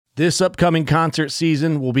This upcoming concert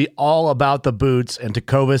season will be all about the boots, and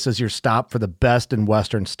Tecovas is your stop for the best in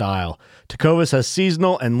Western style. Tecovas has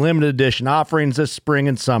seasonal and limited edition offerings this spring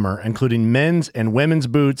and summer, including men's and women's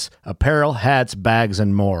boots, apparel, hats, bags,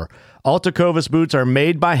 and more. All Tecovas boots are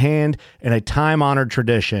made by hand in a time-honored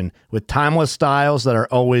tradition with timeless styles that are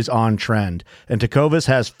always on trend. And Tecovas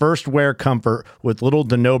has first wear comfort with little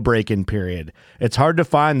to no break-in period. It's hard to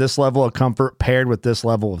find this level of comfort paired with this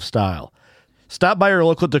level of style. Stop by your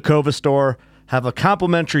local Tecovas store, have a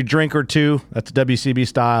complimentary drink or two, that's WCB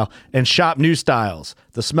style, and shop new styles.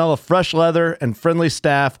 The smell of fresh leather and friendly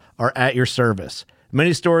staff are at your service.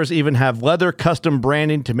 Many stores even have leather custom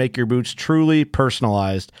branding to make your boots truly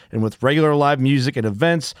personalized. And with regular live music and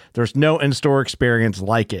events, there's no in-store experience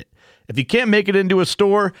like it. If you can't make it into a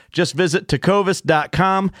store, just visit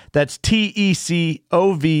tecovas.com. That's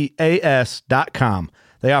TECOVAS.com.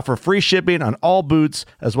 They offer free shipping on all boots,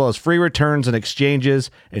 as well as free returns and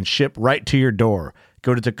exchanges, and ship right to your door.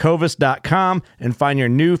 Go to tecovas.com and find your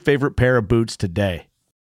new favorite pair of boots today.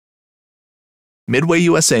 Midway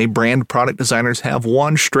USA brand product designers have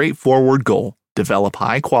one straightforward goal: develop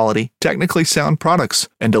high-quality, technically sound products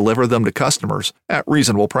and deliver them to customers at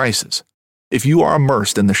reasonable prices. If you are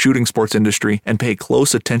immersed in the shooting sports industry and pay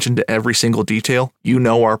close attention to every single detail, you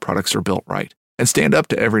know our products are built right and stand up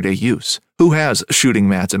to everyday use. Who has shooting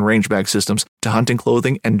mats and range bag systems to hunting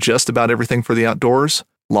clothing and just about everything for the outdoors?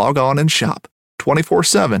 Log on and shop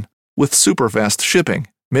 24/7 with super fast shipping.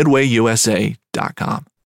 MidwayUSA.com.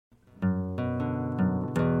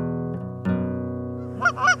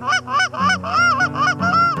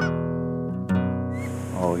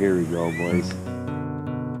 Oh, here we go, boys.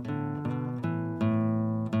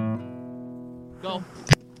 Go.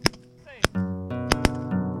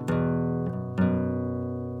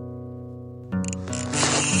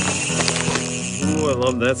 Ooh, I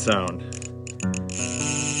love that sound.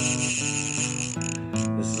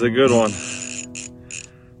 This is a good one.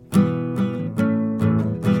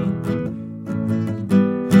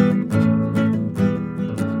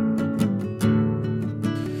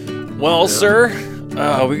 Well, sir,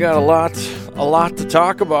 we got a lot to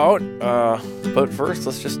talk about. But first,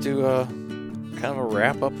 let's just do kind of a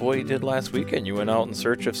wrap up of what you did last weekend. You went out in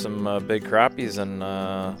search of some big crappies, and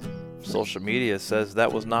social media says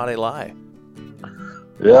that was not a lie.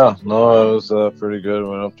 Yeah, no, it was pretty good.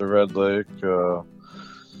 Went up to Red Lake.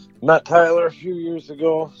 Met Tyler a few years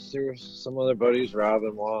ago. There were some other buddies, Rob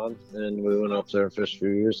and Juan, and we went up there and fished a few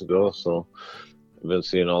years ago. So I've been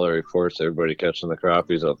seeing all the reports, everybody catching the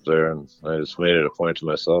crappies up there, and I just made it a point to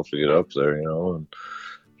myself to get up there, and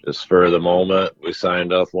just for the moment, we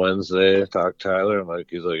signed up Wednesday. Talked to Tyler.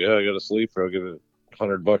 He's like, yeah, I got a sleeper. I'll give it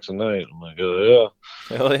 $100 a night. I'm like, oh,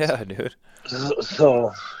 yeah. Hell yeah, dude.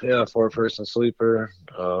 So yeah, 4-person sleeper.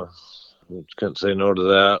 Couldn't say no to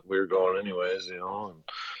that. We were going anyways, And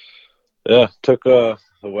yeah, took the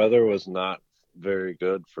weather was not very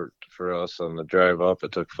good for us on the drive up.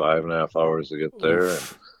 It took 5.5 hours to get there.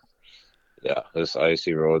 And yeah, there's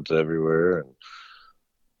icy roads everywhere. And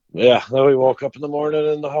yeah, then we woke up in the morning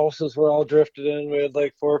and the houses were all drifted in. We had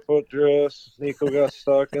like 4-foot drifts. Nico got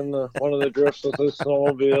stuck in one of the drifts with his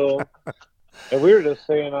snowmobile. And we were just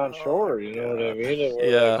staying on shore, you know what I mean? And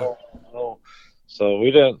we're Yeah. like, oh, no. So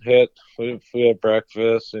we didn't hit. We had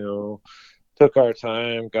breakfast, took our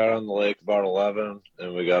time, got on the lake about 11,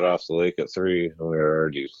 and we got off the lake at 3, and we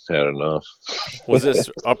already had enough. Was this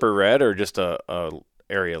Upper Red or just a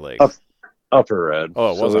area lake? Upper Red.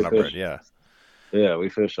 Oh, it was So on Upper Red, yeah. Yeah, we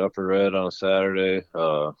fished Upper Red on Saturday.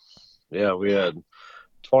 Yeah, we had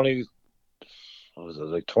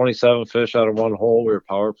 27 fish out of one hole. We were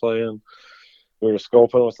power playing. We were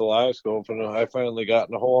scoping with the live scope, and I finally got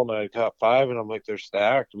in the hole, and I caught 5, and I'm like, they're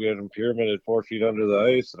stacked. We had them pyramided 4 feet under the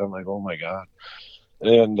ice, and I'm like, oh, my God.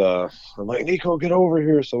 And I'm like, Nico, get over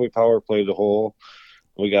here. So we power played the hole.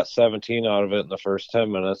 We got 17 out of it in the first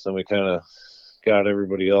 10 minutes, and we kind of got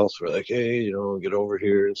everybody else. We're like, hey, get over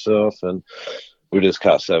here and stuff. And we just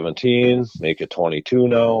caught 17, make it 22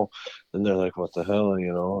 now. And they're like, what the hell,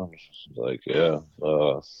 I'm like, yeah.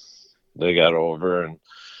 They got over, and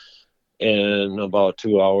in about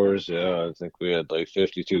 2 hours, yeah, I think we had like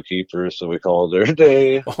 52 keepers, so we called their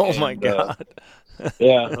day. Oh, my God.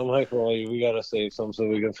 Yeah, I'm like, well, we got to save some so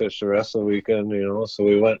we can fish the rest of the weekend, So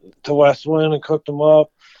we went to Westwind and cooked them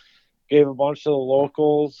up, gave a bunch to the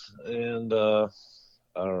locals, and I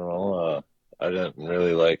don't know, I didn't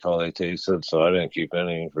really like how they tasted, so I didn't keep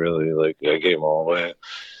any, really. Like, I gave them all away.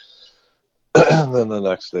 And then the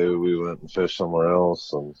next day we went and fished somewhere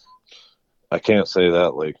else, and I can't say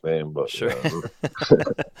that lake name, but sure.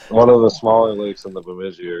 One of the smaller lakes in the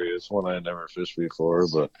Bemidji area. It's one I had never fished before,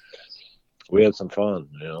 but we had some fun.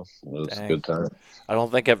 It was Dang. a good time. I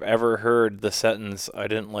don't think I've ever heard the sentence, "I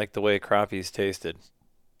didn't like the way crappies tasted."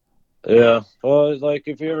 Yeah, well, like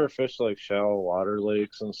if you ever fish like shallow water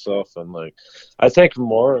lakes and stuff, and like I think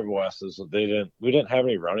more of West is that we didn't have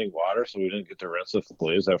any running water, so we didn't get to rinse the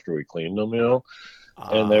fillets after we cleaned them,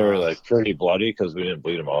 and they were like pretty bloody because we didn't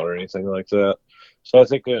bleed them out or anything like that. So I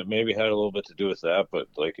think it maybe had a little bit to do with that. But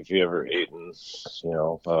like if you ever eaten,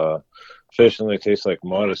 fish and they taste like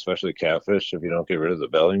mud, especially catfish, if you don't get rid of the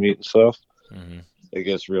belly meat and stuff. Mm-hmm. It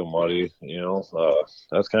gets real muddy,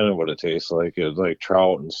 that's kind of what it tastes like. It's like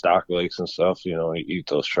trout and stock lakes and stuff, you eat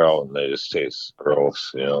those trout and they just taste gross,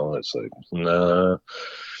 it's like, nah,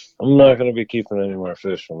 I'm not going to be keeping any more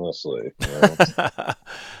fish from this lake.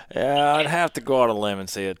 Yeah, I'd have to go out on a limb and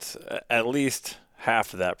say it's at least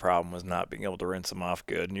half of that problem was not being able to rinse them off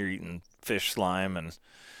good, and you're eating fish slime and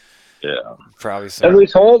probably some. And we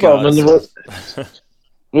told them,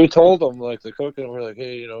 and we told them, like, the cook, and we're like,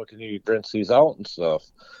 hey, can you rinse these out and stuff?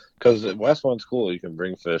 Because at West One's cool. You can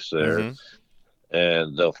bring fish there,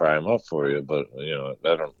 and they'll fry them up for you. But,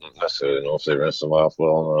 I don't necessarily know if they rinse them off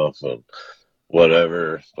well enough and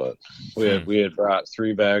whatever. But we had brought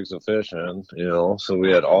 3 bags of fish in, so we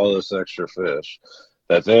had all this extra fish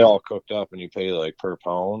that they all cooked up, and you pay, like, per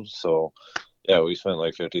pound. So, yeah, we spent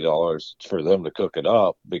like $50 for them to cook it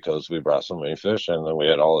up because we brought so many fish in, and we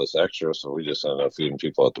had all this extra, so we just ended up feeding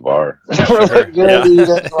people at the bar. We're like, yeah, you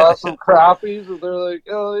guys brought some crappies, and they're like,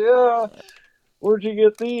 oh yeah, where'd you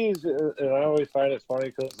get these? And I always find it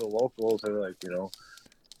funny because the locals are like,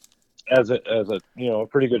 as a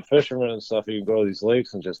pretty good fisherman and stuff, you can go to these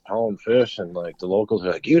lakes and just pound fish, and like the locals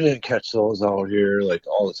are like, you didn't catch those out here, like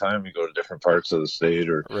all the time. You go to different parts of the state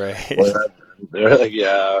or whatever. They're like,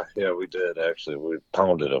 yeah, we did actually. We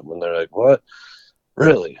pounded them, and they're like, what?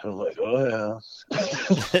 Really? I'm like, oh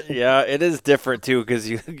yeah. Yeah, it is different too because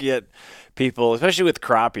you get people, especially with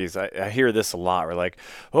crappies. I hear this a lot. We're like,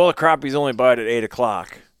 well, the crappies only bite at 8:00.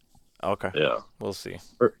 Okay. Yeah. We'll see.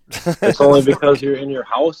 It's only because you're in your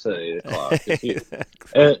house at 8:00.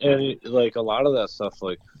 And like a lot of that stuff,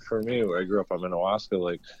 like for me, where I grew up, I'm in Owasco,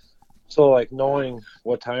 like, so like knowing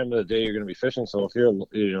what time of the day you're going to be fishing. So if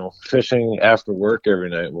you're, fishing after work every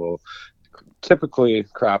night, well, typically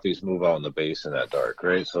crappies move out in the basin at dark,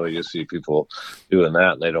 right? So you see people doing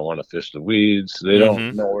that, and they don't want to fish the weeds. They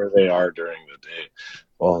don't know where they are during the day.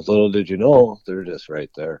 Well, little did you know, they're just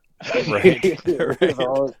right there. Right.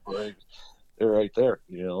 Like, they're right there,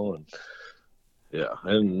 and yeah,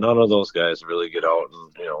 and none of those guys really get out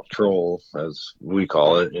and, troll, as we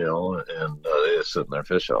call it, and they just sit in their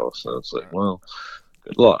fish house. And it's like, well,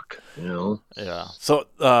 good luck, Yeah. So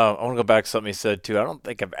I want to go back to something you said, too. I don't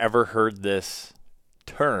think I've ever heard this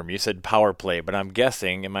term. You said power play, but I'm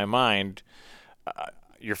guessing in my mind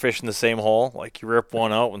you're fishing the same hole. Like you rip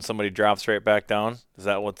one out when somebody drops right back down. Is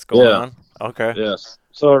that what's going on? Okay. Yes.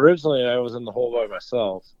 So originally I was in the hole by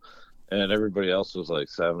myself, and everybody else was like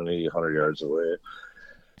 70, 100 yards away.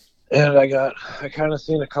 And I kind of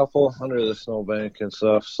seen a couple under the snowbank and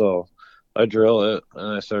stuff, so I drill it,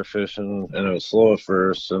 and I start fishing, and it was slow at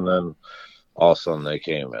first, and then all of a sudden they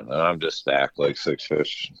came in, and I'm just stacked like 6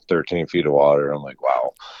 fish, 13 feet of water. I'm like,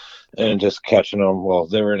 wow. And just catching them, well,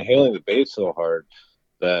 they were inhaling the bait so hard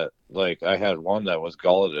that, like, I had one that was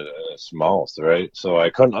gulleted in its mouth, right? So I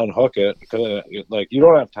couldn't unhook it. Like, you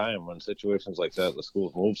don't have time when situations like that, the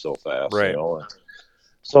schools move so fast, right?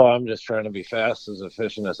 So I'm just trying to be fast as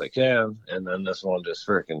efficient as I can, and then this one just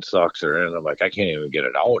freaking sucks her in. I'm like, I can't even get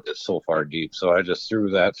it out. It's so far deep. So I just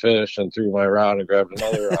threw that fish and threw my rod and grabbed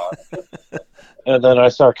another rod. And then I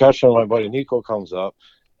start catching. My buddy Nico comes up,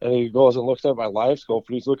 and he goes and looks at my live scope,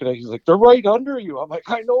 and he's looking at it. He's like, they're right under you. I'm like,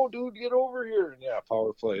 I know, dude, get over here. And yeah,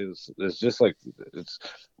 power play is just like, it's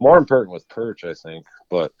more important with perch, I think,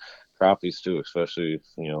 but crappies too, especially,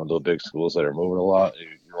 the big schools that are moving a lot.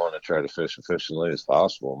 You want to try to fish efficiently as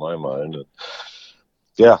possible, in my mind. And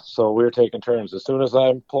yeah, so we're taking turns. As soon as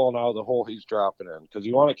I'm pulling out of the hole, he's dropping in, because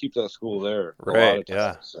you want to keep that school there. Right,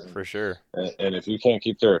 yeah, for sure. And if you can't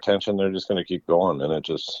keep their attention, they're just going to keep going. And it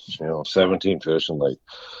just, 17 fish, and like,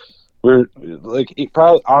 we're like,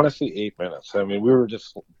 probably honestly 8 minutes. I mean, we were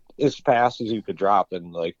just as fast as you could drop.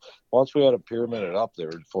 And like, once we had a pyramided up, they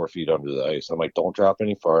were 4 feet under the ice. I'm like, don't drop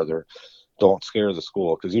any farther. Don't scare the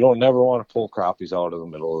school, because you don't never want to pull crappies out of the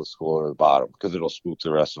middle of the school or the bottom, because it'll spook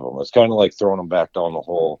the rest of them. It's kind of like throwing them back down the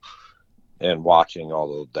hole and watching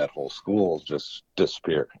that whole school just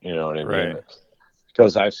disappear. You know what I mean? Right.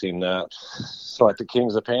 Because I've seen that. So at the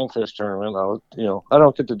Kings of Panfish tournament, I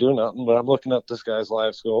don't get to do nothing, but I'm looking at this guy's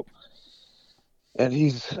live scope, and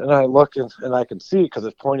I look and I can see, because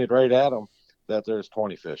it's pointed right at him, that there's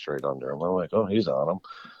 20 fish right under him. I'm like, oh, he's on him.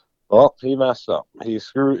 Well, he messed up. He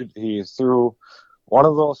threw one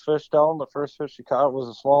of those fish down. The first fish he caught was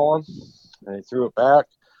a small one, and he threw it back.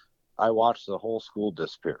 I watched the whole school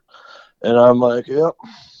disappear, and I'm like, yep,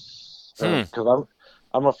 because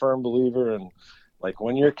I'm a firm believer in, like,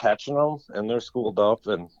 when you're catching them and they're schooled up,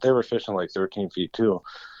 and they were fishing like 13 feet too.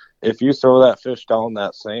 If you throw that fish down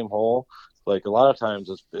that same hole, like, a lot of times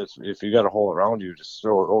it's if you got a hole around you, just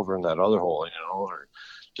throw it over in that other hole, or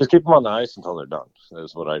just keep them on the ice until they're done.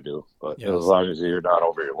 Is what I do. But Yes. as long as you're not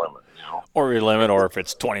over your limit, Or your limit, or if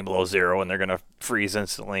it's 20 below zero and they're gonna freeze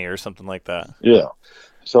instantly or something like that. Yeah.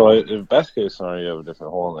 So in best case scenario, you have a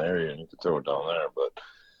different hole in the area and you can throw it down there. But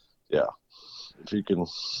yeah, if you can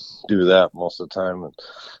do that most of the time and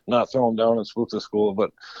not throw them down and spook the school,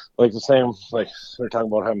 but like the same, like we're talking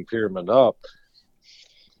about having pyramid up.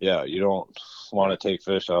 Yeah, you don't want to take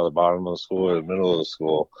fish out of the bottom of the school or the middle of the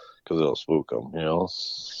school because it'll spook them,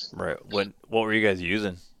 Right. What were you guys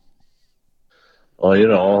using? Well,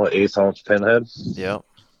 1/8-ounce pinhead. Yep.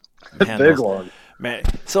 Man, big one. Man,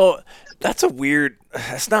 so that's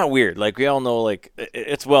it's not weird. Like, we all know, like,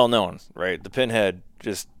 it's well known, right? The pinhead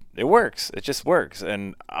it works. It just works.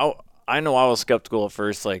 And I know I was skeptical at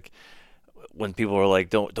first, like, when people were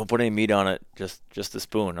like, don't put any meat on it, just a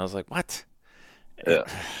spoon. I was like, what? Yeah.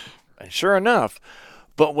 And sure enough.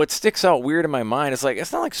 But what sticks out weird in my mind is, like,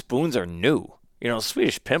 it's not like spoons are new.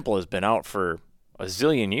 Swedish pimple has been out for a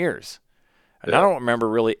zillion years. And I don't remember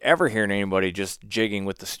really ever hearing anybody just jigging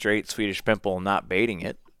with the straight Swedish pimple and not baiting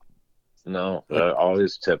it. No, I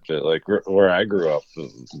always tipped it. Like, where I grew up,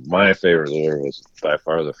 my favorite lure was by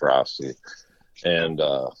far the Frosty. And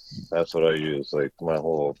that's what I used, like, my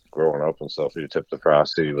whole growing up and stuff. You tip the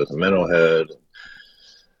Frosty with a minnow head.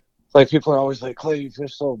 Like, people are always like, Clay, you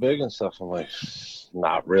fish so big and stuff. I'm like,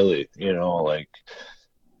 not really. Like,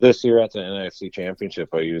 this year at the NFC Championship,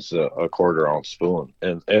 I used a 1/4-ounce spoon,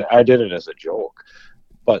 and I did it as a joke.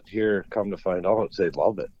 But here, come to find out, they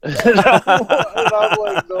love it. And I'm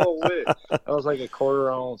like, no way. I was like a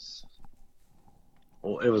 1/4-ounce.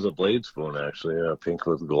 Well, it was a blade spoon, actually, pink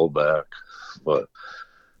with gold back. But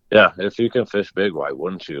yeah, if you can fish big, why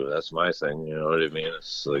wouldn't you? That's my thing. You know what I mean?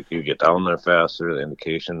 It's like you get down there faster. The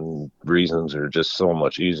indication reasons are just so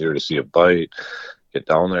much easier to see a bite. Get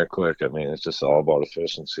down there quick. I mean, it's just all about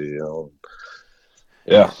efficiency,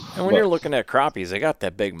 Yeah. And when you're looking at crappies, they got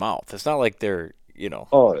that big mouth. It's not like they're,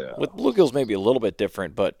 Oh, yeah. With bluegills, maybe a little bit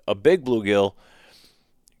different, but a big bluegill,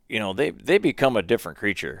 they become a different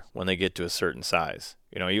creature when they get to a certain size.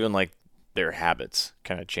 Even like their habits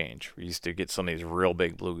kind of change. We used to get some of these real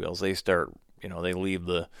big bluegills. They start, they leave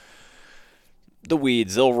the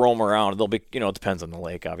weeds. They'll roam around. They'll be, it depends on the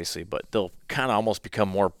lake, obviously, but they'll kind of almost become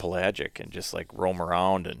more pelagic and just like roam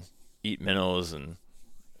around and eat minnows, and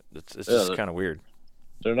it's just kind of weird.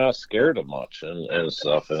 They're not scared of much and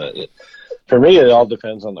stuff. And for me, it all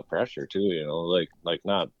depends on the pressure too. Like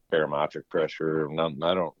not barometric pressure.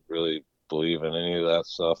 I don't really believe in any of that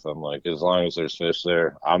stuff. I'm like, as long as there's fish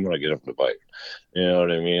there, I'm gonna get them to bite. You know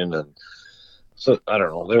what I mean? And so I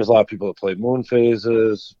don't know. There's a lot of people that play moon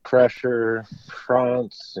phases, pressure,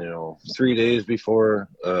 fronts. 3 days before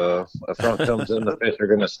a front comes in, the fish are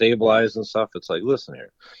gonna stabilize and stuff. It's like, listen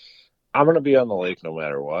here, I'm gonna be on the lake no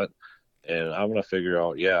matter what. And I'm going to figure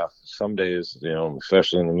out, some days,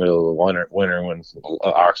 especially in the middle of the winter when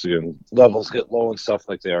oxygen levels get low and stuff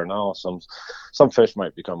like they are now, some fish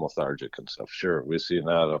might become lethargic and stuff. Sure, we've seen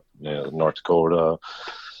that up North Dakota,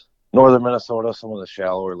 northern Minnesota, some of the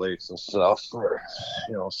shallower lakes and stuff. Where,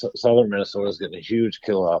 southern Minnesota is getting a huge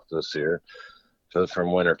kill off this year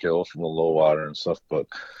from winter kills from the low water and stuff. But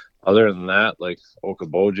other than that, like,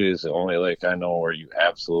 Okoboji is the only lake I know where you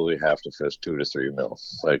absolutely have to fish 2 to 3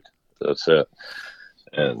 mils. Like, that's it.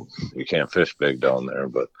 And you can't fish big down there,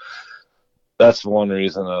 but that's one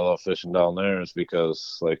reason I love fishing down there, is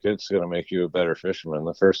because, like, it's going to make you a better fisherman.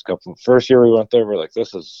 The first year we went there, we're like,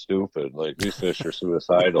 this is stupid. Like, these fish are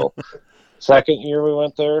suicidal. Second year we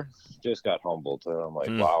went there, just got humbled. And I'm like,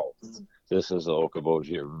 wow, this is the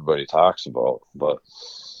Okoboji everybody talks about. But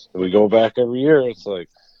we go back every year. It's like,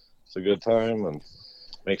 it's a good time and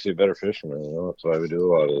makes you a better fisherman. That's why we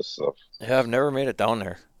do a lot of this stuff. Yeah, I've never made it down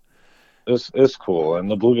there. It's cool, and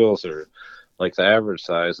the bluegills are, like, the average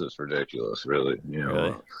size is ridiculous, really.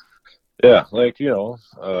 Really? Yeah, like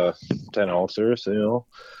 10 ounces,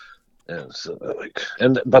 and so,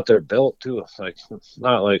 but they're built too. Like, it's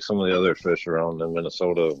not like some of the other fish around in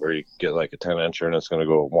Minnesota where you get like a 10-incher and it's going to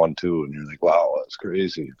go 1-2, and you're like, wow, that's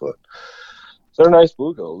crazy. But they're nice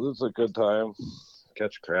bluegills. It's a good time.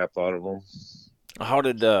 Catch crap out of them. How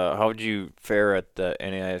did you fare at the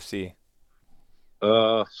NAIFC?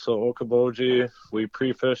 So Okoboji, we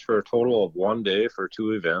pre-fished for a total of 1 day for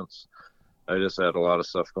 2 events. I just had a lot of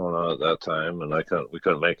stuff going on at that time, and we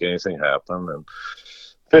couldn't make anything happen. And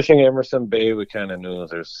fishing Emerson Bay, we kind of knew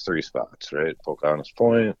there's 3 spots, right? Pocahontas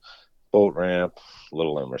Point, Boat Ramp,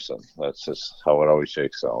 Little Emerson. That's just how it always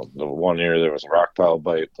shakes out. The one year there was a rock pile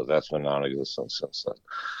bite, but that's been non-existent since then.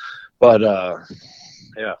 But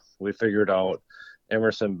yeah, we figured out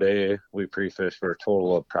Emerson Bay. We pre-fished for a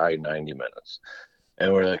total of probably 90 minutes.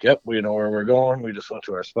 And we're like, yep, we know where we're going. We just went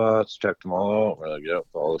to our spots, checked them all out. We're like, yep,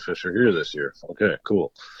 all the fish are here this year. Okay,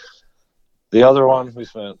 cool. The other one we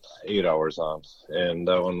spent 8 hours on, and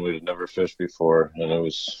that one we'd never fished before, and it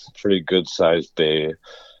was pretty good sized bay.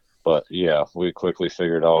 But yeah, we quickly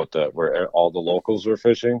figured out that where all the locals were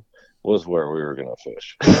fishing was where we were going to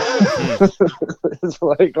fish. It's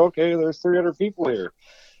like, okay, there's 300 people here.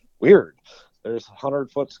 Weird. There's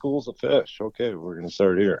 100-foot schools of fish. Okay, we're going to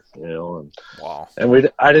start here, And, wow.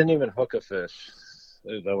 And I didn't even hook a fish.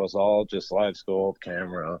 That was all just live scope,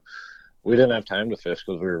 camera. We didn't have time to fish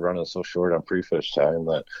because we were running so short on pre-fish time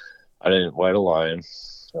that I didn't white a line.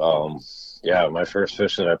 Yeah, my first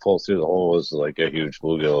fish that I pulled through the hole was like a huge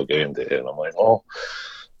bluegill game day. And I'm like, oh,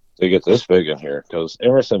 they get this big in here. Because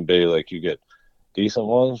Emerson Bay, like, you get decent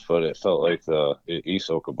ones, but it felt like the East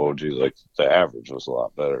Okoboji, like the average was a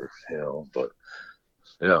lot better, But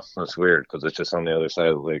yeah, that's weird because it's just on the other side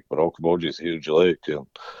of the lake. But Okoboji is a huge lake, and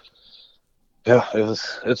yeah,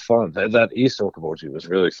 it's fun. That East Okoboji was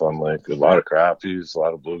really fun lake. A lot of crappies, a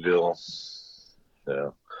lot of bluegill. Yeah,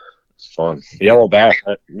 it's fun. Yellow bass.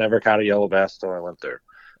 I never caught a yellow bass until I went there.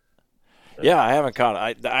 Yeah, I haven't caught.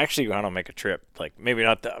 I actually want to make a trip. Like maybe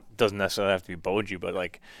not. Doesn't necessarily have to be Boji, but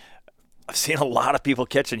like. I've seen a lot of people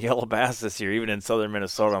catching yellow bass this year, even in southern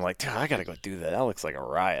Minnesota. I'm like, dude, I gotta go do that. That looks like a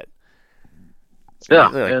riot.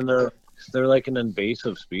 Yeah, and they're like an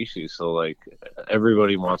invasive species, so like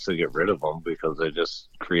everybody wants to get rid of them because they just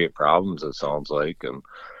create problems. It sounds like, and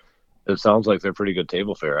it sounds like they're pretty good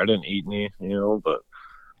table fare. I didn't eat any, but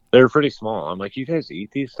they're pretty small. I'm like, you guys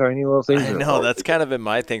eat these tiny little things? I know that's kind of been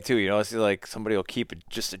my thing too. I see like somebody will keep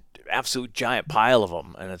just an absolute giant pile of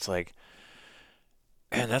them, and it's like.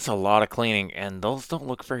 Man, that's a lot of cleaning, and those don't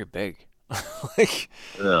look very big. Like,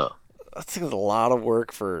 yeah, that's a lot of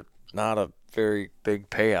work for not a very big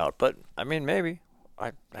payout. But I mean, maybe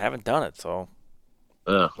I haven't done it, so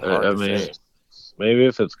yeah. I mean, maybe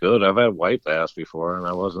if it's good. I've had white bass before, and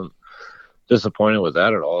I wasn't disappointed with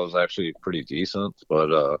that at all. It was actually pretty decent, but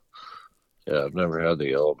yeah, I've never had the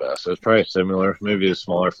yellow bass. It's probably similar. Maybe the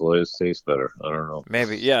smaller fillets taste better. I don't know.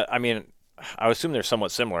 Maybe, yeah. I mean, I assume they're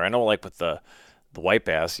somewhat similar. I know, like with the white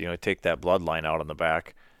bass, take that bloodline out on the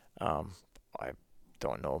back. I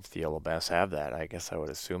don't know if the yellow bass have that. I guess I would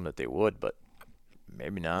assume that they would, but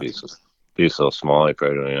maybe not. Be so small, you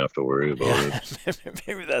probably don't even have to worry about it.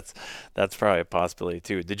 Maybe that's probably a possibility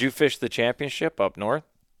too. Did you fish the championship up north?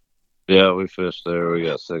 Yeah, we fished there. We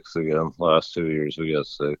got 6 again. Last 2 years, we got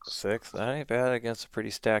 6. 6? That ain't bad against a pretty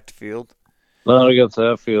stacked field. No, against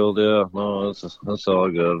that field, yeah. No, that's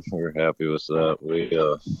all good. We're happy with that.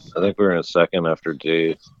 I think we were in second after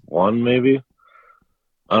day 1, maybe.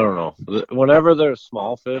 I don't know. Whenever there's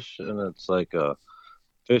small fish and it's like a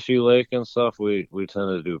fishy lake and stuff, we tend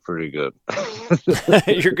to do pretty good.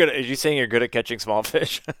 You're good. Are you saying you're good at catching small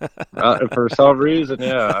fish? For some reason,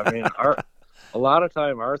 yeah. I mean, a lot of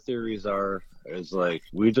time our theories is like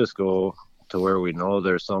we just go to where we know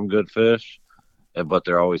there's some good fish. But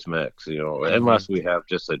they're always mixed, unless we have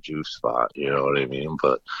just a juice spot, you know what I mean?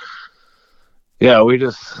 But yeah,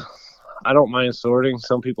 I don't mind sorting.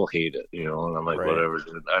 Some people hate it, and I'm like, whatever,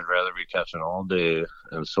 dude. I'd rather be catching all day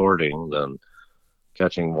and sorting than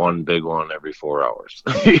catching one big one every 4 hours.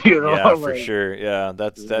 Yeah, for sure. Yeah,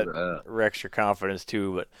 that wrecks your confidence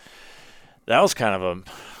too. But that was kind of a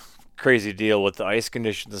crazy deal with the ice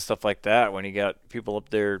conditions and stuff like that when you got people up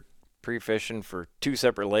there pre-fishing for 2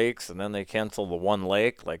 separate lakes and then they cancel the one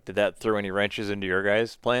lake. Like, did that throw any wrenches into your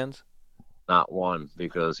guys' plans? Not one,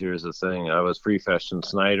 because here's the thing. I was pre-fishing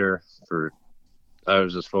Snyder I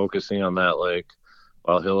was just focusing on that lake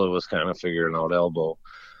while Hilla was kind of figuring out Elbow.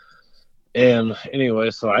 And anyway,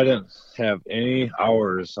 so I didn't have any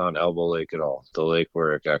hours on Elbow Lake at all, the lake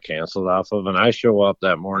where it got canceled off of. And I show up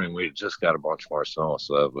that morning, we just got a bunch more snow.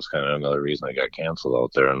 So that was kind of another reason I got canceled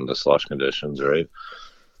out there in the slush conditions, right?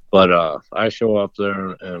 But I show up there,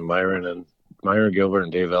 and Myron Gilbert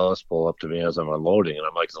and Dave Ellis pull up to me as I'm unloading, and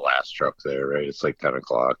I'm like the last truck there, right? It's like 10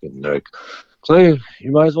 o'clock, and they're like, Clay,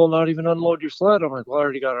 you might as well not even unload your sled. I'm like, well, I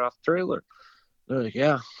already got it off the trailer. They're like,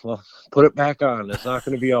 yeah, well, put it back on. It's not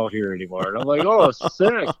going to be out here anymore. And I'm like, oh,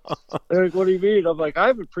 sick. They're like, what do you mean? I'm like, I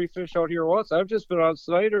haven't pre-fished out here once. I've just been on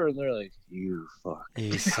Snyder. And they're like, you fuck.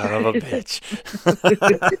 You son of a bitch.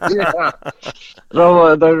 Yeah.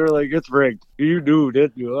 No, they're like, it's rigged. You knew,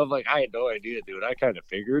 didn't you? I'm like, I had no idea, dude. I kind of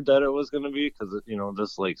figured that it was going to be because,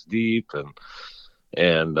 this lake's deep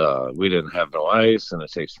and we didn't have no ice, and it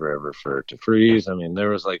takes forever for it to freeze. I mean,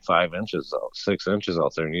 there was like 5 inches, 6 inches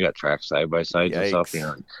out there, and you got tracks side by side and stuff.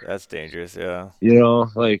 That's dangerous, yeah.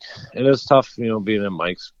 Like it is tough, being in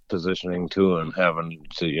Mike's positioning too, and having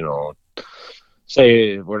to,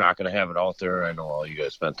 say we're not going to have it out there. I know all you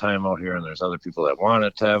guys spend time out here, and there's other people that want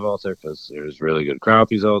it to have out there because there's really good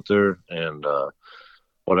crappies out there, and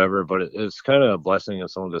whatever, but it's kind of a blessing in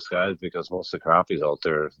some disguise because most of the crappies out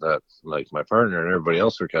there that like my partner and everybody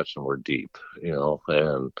else were catching were deep,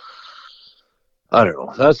 and I don't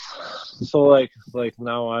know. That's so like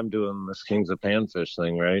now I'm doing this Kings of Panfish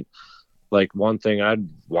thing, right? Like one thing I'd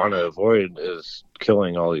want to avoid is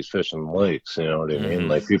killing all these fish in the lakes. You know what I mean?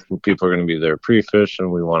 Like people are going to be there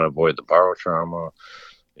pre-fishing. We want to avoid the borrow trauma.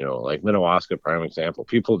 Like Minnewaska, prime example.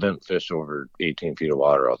 People didn't fish over 18 feet of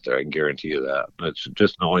water out there. I can guarantee you that. It's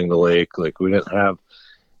just knowing the lake. Like we didn't have.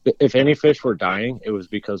 If any fish were dying, it was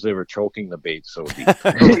because they were choking the bait so deep.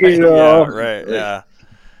 Yeah, right. Yeah.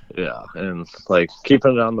 Yeah, and like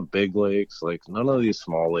keeping it on the big lakes, like none of these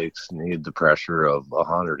small lakes need the pressure of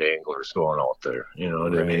 100 anglers going out there. You know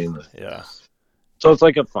what I mean? Yeah. So it's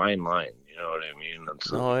like a fine line. You know what I mean?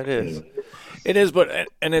 No, it is. It is,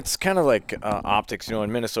 and it's kind of like optics.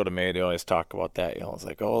 In Minnesota May, they always talk about that. It's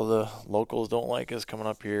like, oh, the locals don't like us coming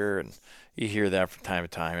up here, and you hear that from time to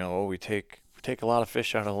time. Oh, we take a lot of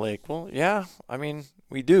fish out of the lake. Well, yeah, I mean,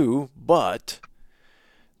 we do, but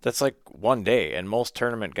that's like one day. And most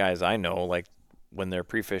tournament guys I know, like when they're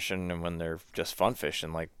pre-fishing and when they're just fun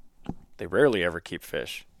fishing, like they rarely ever keep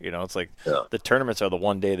fish. It's like the tournaments are the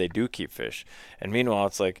one day they do keep fish. And meanwhile,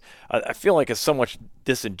 it's like I feel like it's so much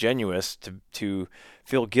disingenuous to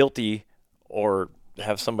feel guilty or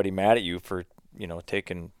have somebody mad at you for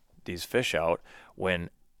taking these fish out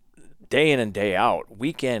when day in and day out,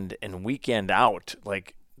 weekend in weekend out,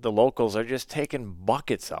 like the locals are just taking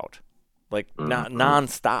buckets out, like not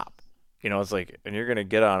nonstop. It's like, and you're gonna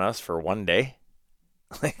get on us for one day.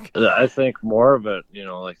 I think more of it,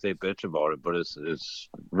 like they bitch about it, but it's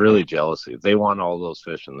really jealousy. They want all those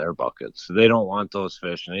fish in their buckets. They don't want those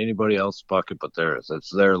fish in anybody else's bucket but theirs. It's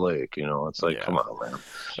their lake, It's like, come on, man.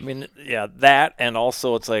 I mean, yeah, that, and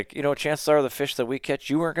also it's like, chances are the fish that we catch,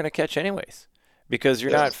 you weren't going to catch anyways, because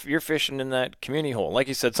you're fishing in that community hole. Like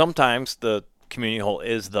you said, sometimes the community hole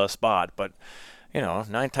is the spot, but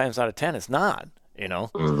 9 times out of 10, it's not.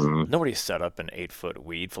 Nobody's set up an 8-foot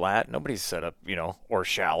weed flat. Nobody's set up, or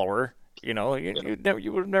shallower. You would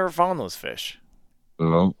have never found those fish.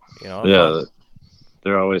 No. Yeah,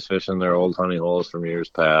 they're always fishing their old honey holes from years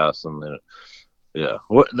past, and then, yeah,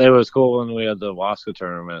 it was cool when we had the Waska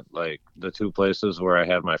tournament. Like the 2 places where I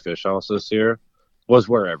had my fish house this year was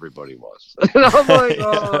where everybody was. And I'm like,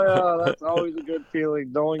 oh yeah, that's always a good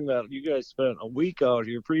feeling knowing that you guys spent a week out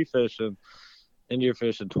here pre-fishing. And you're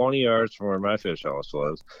fishing 20 yards from where my fish house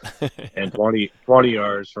was, and 20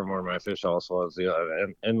 yards from where my fish house was.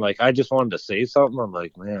 And like, I just wanted to say something. I'm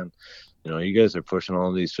like, man, you guys are pushing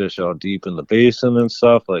all these fish out deep in the basin and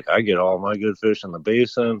stuff. Like, I get all my good fish in the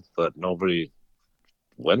basin, but nobody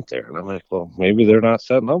went there. And I'm like, well, maybe they're not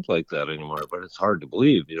setting up like that anymore, but it's hard to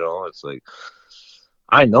believe, It's like,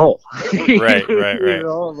 I know. Right.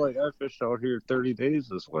 I'm like, I fished out here 30 days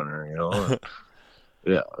this winter,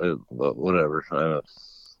 Yeah, but whatever.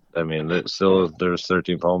 I mean, there's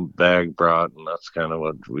 13-pound bag brought, and that's kind of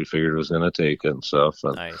what we figured was going to take and stuff.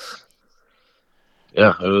 And nice.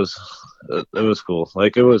 Yeah, it was cool.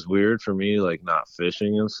 Like, it was weird for me, like, not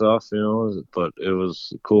fishing and stuff, but it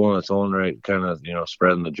was cool in its own right, kind of,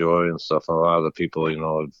 spreading the joy and stuff. A lot of the people,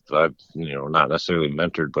 I've not necessarily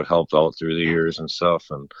mentored, but helped out through the years and stuff,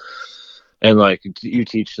 and like you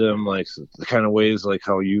teach them like the kind of ways like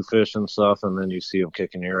how you fish and stuff, and then you see them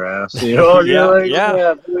kicking your ass. And you're like,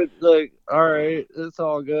 yeah, dude, like, all right, it's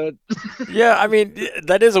all good. Yeah, I mean,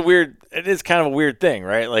 it is kind of a weird thing,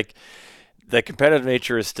 right? Like the competitive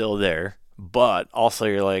nature is still there, but also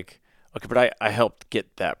you're like, okay, but I helped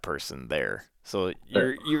get that person there, so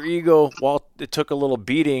your ego, while it took a little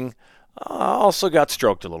beating, also got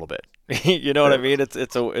stroked a little bit. You know what I mean?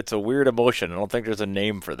 It's a weird emotion. I don't think there's a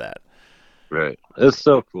name for that. Right. It's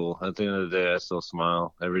so cool. At the end of the day, I still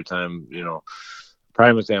smile every time,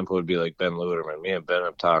 prime example would be like Ben Luderman. Me and Ben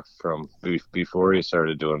have talked from before he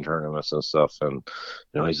started doing tournaments and stuff, and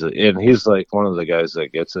he's like one of the guys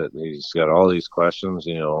that gets it. He's got all these questions,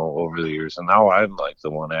 over the years, and now I'm like the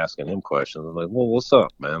one asking him questions. I'm like, well, what's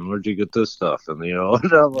up, man? Where'd you get this stuff? And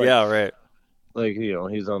and I'm like, yeah, right. Like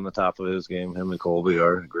he's on the top of his game. Him and Colby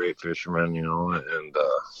are great fishermen, and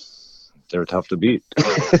they're tough to beat.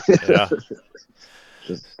 Yeah.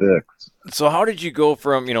 Just sticks. So how did you go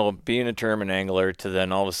from, being a tournament angler to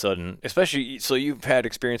then all of a sudden, especially, so you've had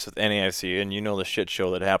experience with NAIC and the shit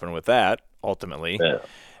show that happened with that ultimately. Yeah.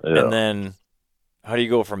 And then how do you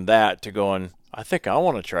go from that to going, I think I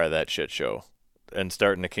want to try that shit show and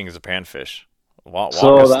starting the Kings of Panfish? Walk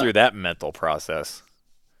us through that mental process.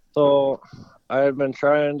 So I had been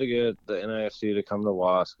trying to get the NIFC to come to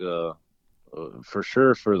Waska for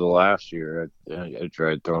sure for the last year. I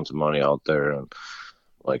tried throwing some money out there and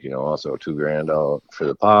also $2,000 out for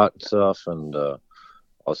the pot and stuff, and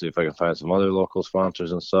I'll see if I can find some other local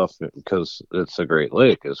sponsors and stuff because it's a great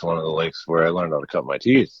lake. It's one of the lakes where I learned how to cut my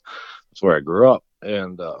teeth. It's where I grew up,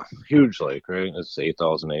 and huge lake, right? It's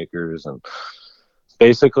 8,000 acres, and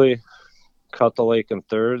basically cut the lake in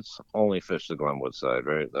thirds, only fish the Glenwood side,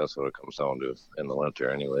 right? That's what it comes down to in the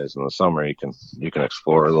winter anyways. In the summer you can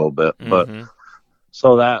explore a little bit. But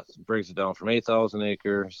so that breaks it down from 8,000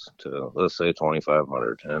 acres to, let's say,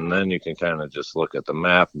 2,500. And then you can kind of just look at the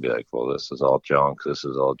map and be like, well, this is all junk. This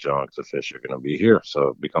is all junk. The fish are going to be here. So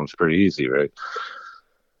it becomes pretty easy, right?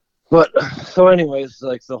 But so anyways,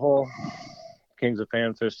 like the whole Kings of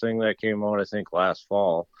Panfish thing that came out, I think, last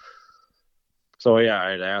fall. So, yeah,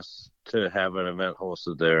 I'd asked to have an event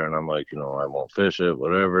hosted there. And I'm like, I won't fish it,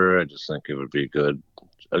 whatever. I just think it would be a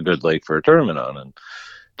good lake for a tournament on. And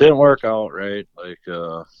didn't work out, right? Like,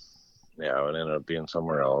 it ended up being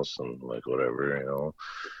somewhere else and like whatever,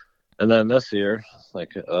 And then this year,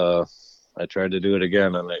 like, I tried to do it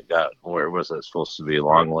again and it got, where was it supposed to be?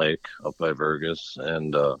 Long Lake up by Vergas.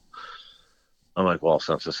 And I'm like, well,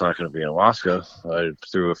 since it's not going to be in Waska, I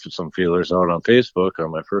threw some feelers out on Facebook on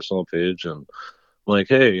my personal page and I'm like,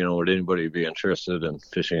 hey, would anybody be interested in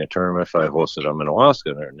fishing a tournament if I hosted them in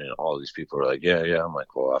Alaska? And all these people are like, yeah. I'm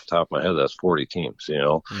like, well, off the top of my head, that's 40 teams,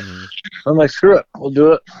 I'm like, screw it. We'll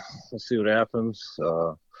do it. Let's see what happens.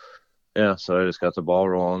 So I just got the ball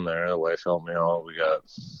rolling there. The wife helped me out. We got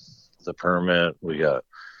the permit. We got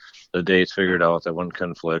the dates figured out that wouldn't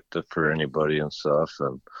conflict for anybody and stuff.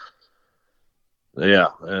 And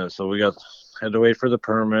so we had to wait for the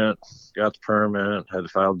permit, got the permit, had to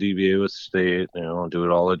file DBA with the state, do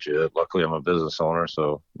it all legit. Luckily, I'm a business owner,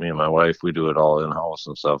 so me and my wife, we do it all in-house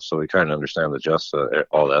and stuff, so we kind of understand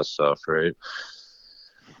all that stuff, right?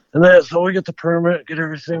 And then, so we get the permit, get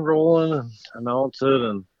everything rolling, and announce it,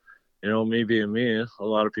 and, me being me, a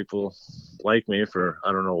lot of people like me for,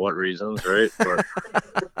 I don't know what reasons, right?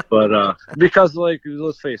 But because, like,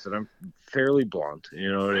 let's face it, I'm fairly blunt,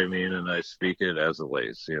 you know what I mean? And I speak it as it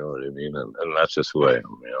lays, you know what I mean? And that's just who I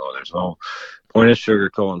am, there's no point of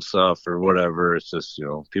sugarcoating stuff or whatever. It's just,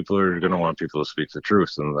 people are going to want people to speak the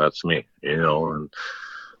truth, and that's me, and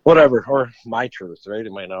whatever, or my truth, right?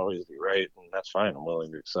 It might not always be right, and that's fine. I'm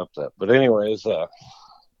willing to accept that. But anyways, so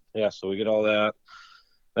we get all that.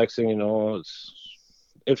 Next thing you know,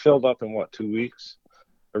 it filled up in 2 weeks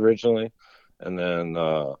originally, and then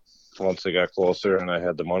once it got closer and I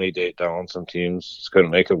had the money date down, some teams just couldn't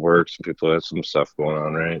make it work. Some people had some stuff going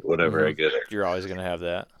on, right? Whatever, I get it. You're always going to have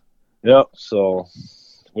that. Yep. So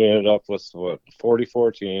we ended up with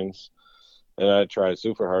 44 teams, and I tried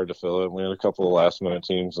super hard to fill it. We had a couple of last minute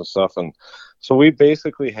teams and stuff, and so we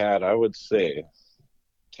basically had, I would say,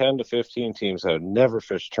 10 to 15 teams that had never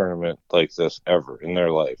fished a tournament like this ever in their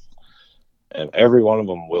life. And every one of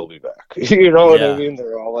them will be back. You know what I mean?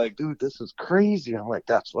 They're all like, dude, this is crazy. I'm like,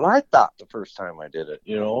 that's what I thought the first time I did it,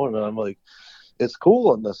 And I'm like, it's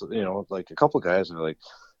cool. And this, like a couple guys are like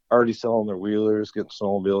already selling their wheelers, getting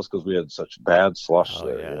snowmobiles because we had such bad slush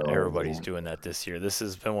there. Yeah, everybody's doing that this year. This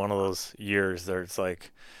has been one of those years that it's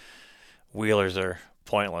like wheelers are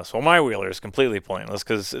pointless. Well, my wheeler is completely pointless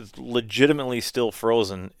because it's legitimately still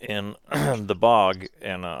frozen in the bog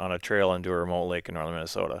and on a trail into a remote lake in northern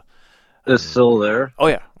Minnesota. It's still there? Oh,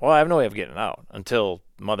 yeah. Well, I have no way of getting it out until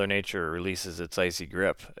Mother Nature releases its icy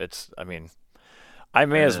grip. I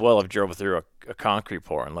may as well have drove through a concrete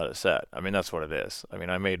pour and let it set. That's what it is.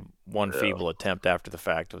 I made one feeble attempt after the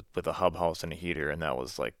fact with a hub house and a heater, and that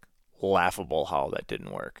was, like, laughable how that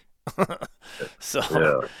didn't work. So,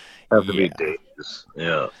 have to be days.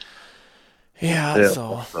 So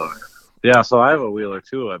I have a wheeler,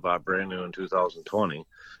 too. I bought brand new in 2020,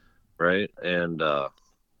 right? And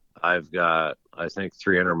I've got, I think,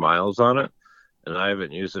 300 miles on it. and I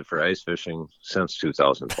haven't used it for ice fishing since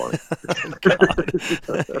 2020.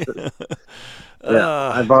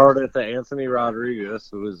 Yeah, I borrowed it to Anthony Rodriguez,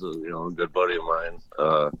 who is a good buddy of mine,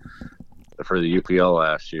 for the UPL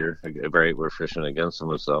last year. Right, we're fishing against him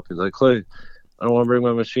and stuff. He's like, Clay, I don't want to bring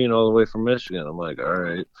my machine all the way from Michigan. I'm like, all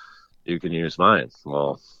right, you can use mine.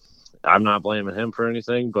 Well, I'm not blaming him for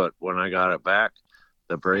anything, but when I got it back,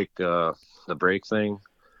 the brake thing,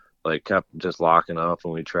 like, kept just locking up,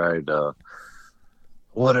 and we tried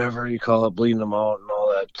whatever you call it, bleeding them out and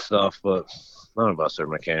all that stuff, but none of us are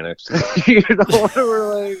mechanics. We're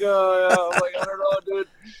like, oh yeah, I'm like, I don't know, dude,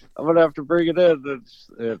 I'm gonna have to bring it in.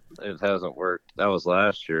 It hasn't worked. That was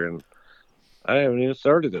last year, and I haven't even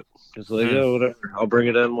started it. Just like, yeah, whatever, I'll bring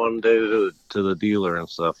it in one day to the dealer and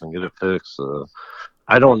stuff and get it fixed.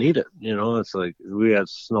 I don't need it, it's like we had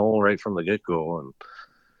snow right from the get-go, and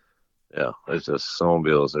yeah, it's just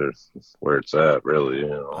snowmobiles are where it's at, really.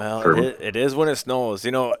 Well, it is when it snows.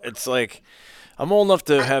 It's like I'm old enough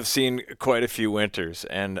to have seen quite a few winters,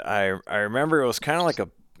 and I remember it was kind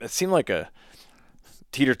of it seemed like a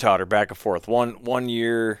teeter-totter back and forth. One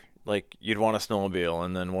year, like, you'd want a snowmobile,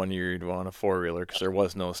 and then one year you'd want a four-wheeler because there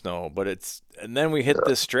was no snow. And then we hit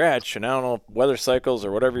this stretch, and I don't know, weather cycles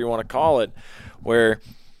or whatever you want to call it, where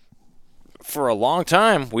for a long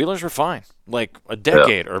time wheelers were fine, like a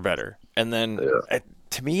decade or better. And then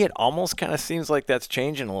to me, it almost kind of seems like that's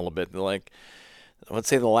changing a little bit. Like, let's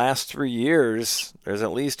say the last 3 years, there's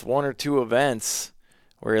at least one or two events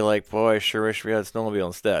where you're like, boy, I sure wish we had a snowmobile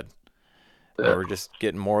instead. Yeah. We're just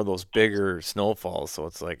getting more of those bigger snowfalls. So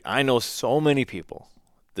it's like, I know so many people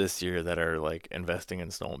this year that are like investing in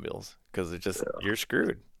snowmobiles because it's just, you're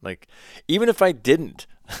screwed. Like, even if I didn't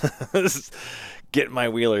get my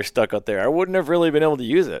wheeler stuck out there, I wouldn't have really been able to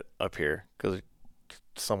use it up here because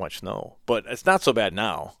so much snow. But it's not so bad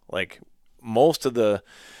now. Like, most of the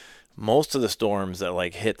storms that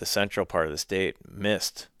like hit the central part of the state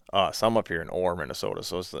missed us. I'm up here in Orr, Minnesota,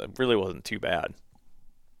 so it really wasn't too bad.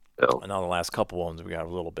 And now the last couple ones we got a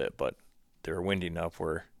little bit, but they were windy enough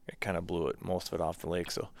where it kind of blew most of it off the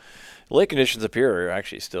lake. So the lake conditions up here are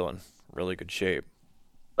actually still in really good shape.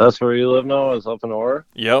 That's where you live now, is up in Orr?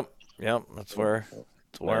 Yep. That's where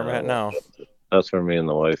I'm at now. That's where me and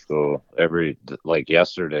the wife go like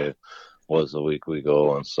yesterday was the week we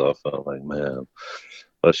go and stuff. And I'm like, man,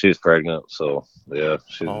 but she's pregnant, so yeah,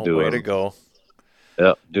 she's doing. Way to go.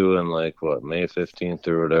 Yeah, doing like May 15th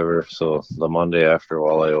or whatever. So the Monday after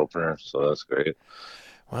walleye opener. So that's great.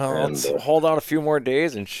 Well, let's hold out a few more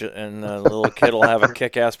days, and the little kid will have a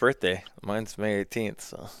kick-ass birthday. Mine's May 18th,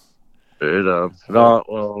 so. No,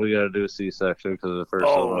 well, we got to do a C-section because the first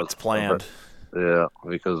one was it's planned. Yeah,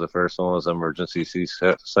 because the first one was emergency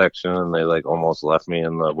C-section, and they like almost left me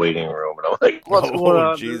in the waiting room, and I'm like, "What's going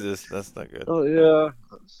on?" Jesus, that's not good. Oh yeah,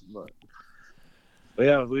 but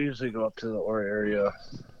yeah, we usually go up to the Orr area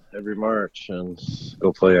every March and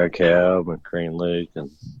go play on Cab and Crane Lake and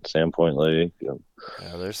Sandpoint Lake. And...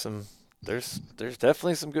 Yeah, there's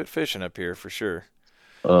definitely some good fishing up here for sure.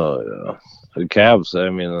 Oh yeah, the Cabs. I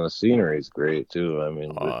mean, the scenery's great too. I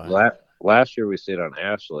mean, last year we stayed on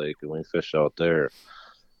Ash Lake and we fished out there,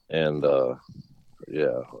 and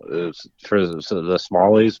it's for the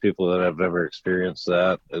smallies, people that have never experienced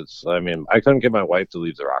that. I mean, I couldn't get my wife to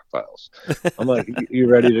leave the rock piles. I'm like, you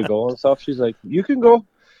ready to go and stuff? She's like, you can go.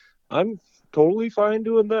 I'm totally fine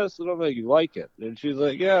doing this. And I'm like, you like it? And she's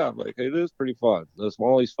like, yeah. I'm like, it is pretty fun. The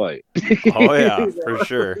smallies fight. Oh yeah, for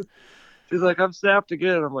sure. She's like, I'm snapped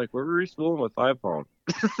again. I'm like, we're respooling with 5 pound.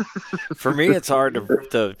 For me, it's hard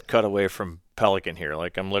to cut away from Pelican here.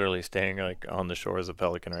 Like, I'm literally staying like on the shores of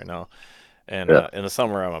Pelican right now. And in the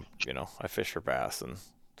summer, I fish for bass, and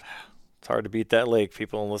it's hard to beat that lake.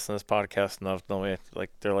 People don't listen to this podcast enough.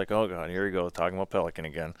 They're like, oh god, here we go, talking about Pelican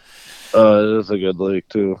again. It is a good lake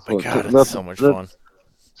too. But god, it's so much fun.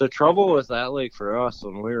 The trouble with that lake for us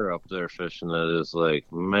when we were up there fishing it is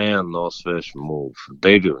like, man, those fish move.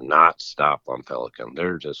 They do not stop on Pelican.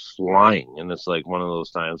 They're just flying, and it's like one of those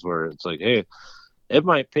times where it's like, hey, it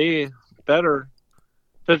might pay better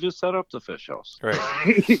to just set up the fish house. Right.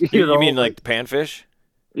 you mean like the panfish?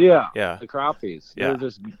 Yeah. Yeah. The crappies. Yeah. They're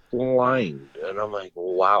just flying. And I'm like,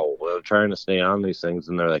 wow. I'm trying to stay on these things.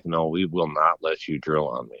 And they're like, no, we will not let you drill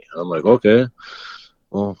on me. I'm like, okay.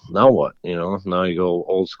 Well, now what? Now you go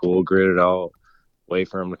old school, grit it out, wait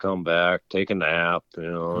for them to come back, take a nap.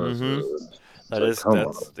 Mm-hmm.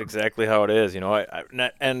 That's exactly how it is.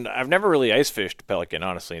 I've never really ice fished Pelican,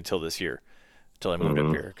 honestly, until this year. Until I moved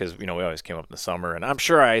up here, because we always came up in the summer, and I'm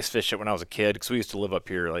sure I ice fished it when I was a kid, because we used to live up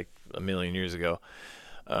here like a million years ago,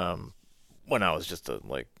 when I was just a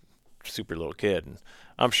super little kid, and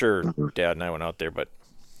I'm sure Dad and I went out there, but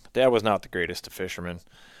Dad was not the greatest of fishermen,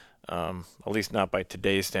 at least not by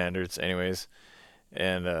today's standards, anyways.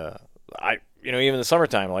 And even in the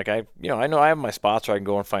summertime, like I know I have my spots where I can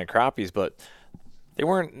go and find crappies, but they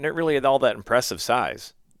weren't really all that impressive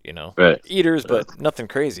size. Right. Eaters, but nothing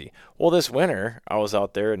crazy. Well, this winter I was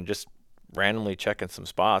out there and just randomly checking some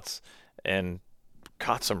spots and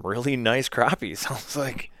caught some really nice crappies. I was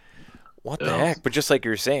like, what the heck? But just like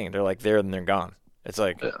you're saying, they're like there and they're gone. It's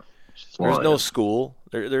like there's no school.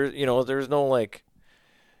 There's no like,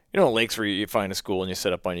 lakes where you find a school and you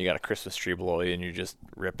sit up on, you got a Christmas tree below you and you're just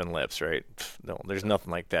ripping lips, right? No, there's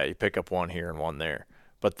nothing like that. You pick up one here and one there.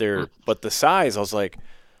 But but the size, I was like,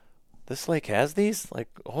 this lake has these? Like,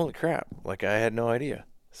 holy crap. Like, I had no idea.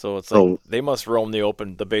 So it's like they must roam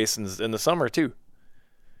the basins in the summer too.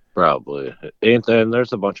 Probably. And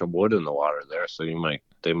there's a bunch of wood in the water there, so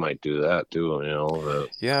they might do that too,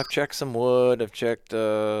 Yeah, I've checked some wood. I've checked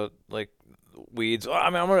like weeds. I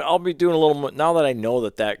mean, I'll be doing a little more now that I know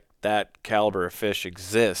that caliber of fish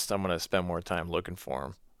exists. I'm gonna spend more time looking for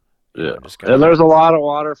them. Yeah, and there's a lot of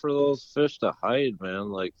water for those fish to hide, man.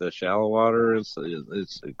 Like the shallow water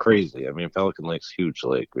it's crazy. I mean, Pelican Lake's a huge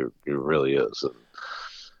lake. It really is. And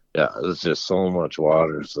yeah, there's just so much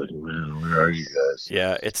water. It's like, man, where are you guys?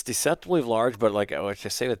 Yeah, it's deceptively large, but like I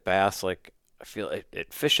say with bass, like I feel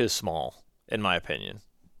it fishes small, in my opinion.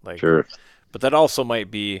 Like, sure. But that also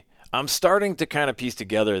might be. I'm starting to kind of piece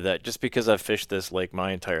together that just because I've fished this lake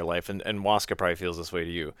my entire life, and Waska probably feels this way to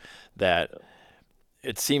you, that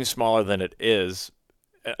it seems smaller than it is.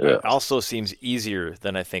 Yeah. It also seems easier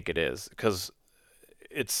than I think it is, because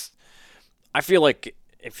I feel like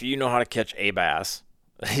if you know how to catch a bass,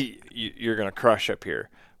 you're going to crush up here.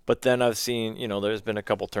 But then I've seen, there's been a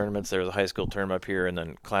couple tournaments. There was a high school tournament up here, and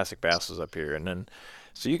then Classic Bass was up here. And then,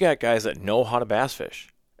 so you got guys that know how to bass fish.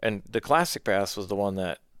 And the Classic Bass was the one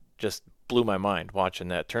that just blew my mind watching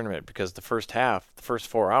that tournament, because the first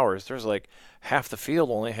 4 hours, there's like half the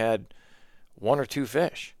field only had one or two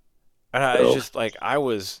fish. And I was just like, I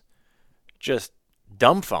was just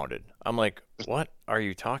dumbfounded. I'm like, what are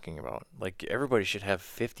you talking about? Like, everybody should have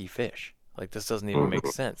 50 fish. Like, this doesn't even make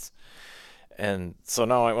sense. And so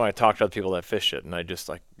now when I talk to other people that fish it, and I just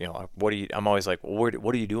like, I'm always like, well,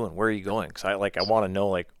 what are you doing? Where are you going? Because I want to know,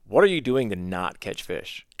 like, what are you doing to not catch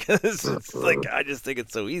fish? Because it's like, I just think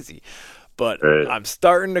it's so easy. But I'm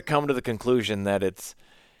starting to come to the conclusion that it's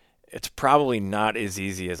probably not as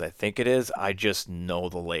easy as I think it is. I just know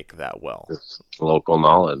the lake that well. It's local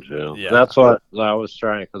knowledge, Yeah. That's what I was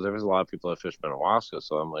trying, because there was a lot of people that fish Minnewaska,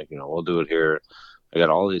 so I'm like, we'll do it here. I got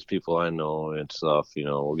all these people I know and stuff,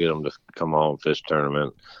 we'll get them to come out and fish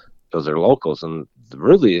tournament because they're locals. And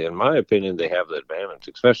really, in my opinion, they have the advantage,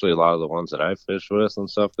 especially a lot of the ones that I fish with and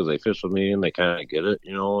stuff, because they fish with me and they kind of get it,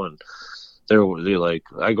 and they're like,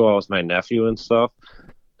 I go out with my nephew and stuff.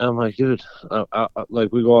 And I'm like, dude,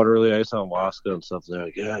 like we go out early ice on Waska and stuff. They're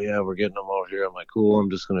like, yeah, we're getting them out here. I'm like, cool. I'm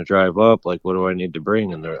just going to drive up. Like, what do I need to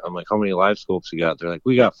bring? And I'm like, how many live scopes you got? They're like,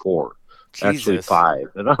 we got 4. Jesus. Actually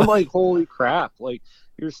 5. And I'm like, holy crap. Like,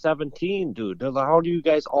 you're 17, dude. How do you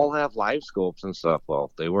guys all have live scopes and stuff?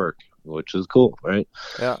 Well, they work, which is cool, right?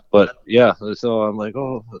 Yeah. But yeah, so I'm like,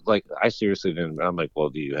 like I seriously didn't. I'm like, well,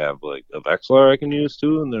 do you have like a Vexler I can use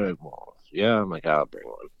too? And they're like, well, yeah. I'm like, I'll bring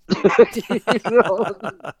one.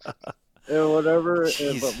 And whatever.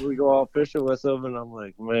 But we go out fishing with them, and I'm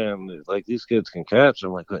like, man, like these kids can catch.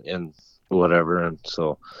 I'm like, and whatever. And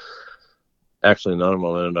so actually, none of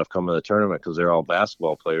them ended up coming to the tournament because they're all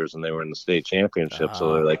basketball players and they were in the state championship.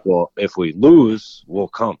 So they're like, well, if we lose, we'll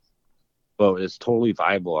come. But it's totally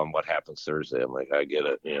viable on what happens Thursday. I'm like, I get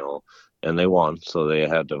it, and they won. So they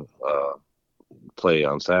had to play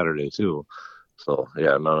on Saturday too. So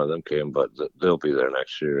yeah, none of them came, but they'll be there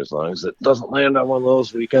next year as long as it doesn't land on one of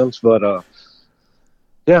those weekends. But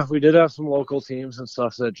yeah, we did have some local teams and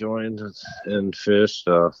stuff that joined and fished.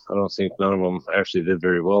 I don't think none of them actually did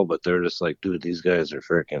very well, but they're just like, dude, these guys are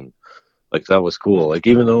freaking, like, that was cool. Like,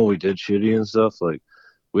 even though we did shitty and stuff, like,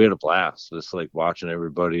 we had a blast just, like, watching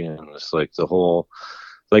everybody, and just, like, the whole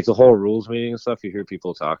rules meeting and stuff you hear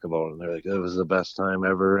people talk about, and they're like, it was the best time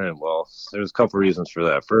ever. And, well, there's a couple reasons for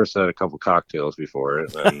that. First, I had a couple cocktails before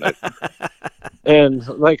it, and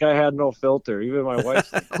like, I had no filter. Even my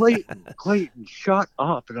wife's like, Clayton, shut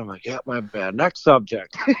up. And I'm like, yeah, my bad. Next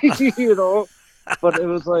subject. But it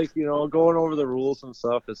was like, going over the rules and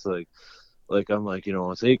stuff. It's like I'm like,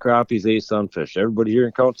 it's 8 crappies, 8 sunfish. Everybody here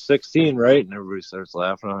can count to 16, right? And everybody starts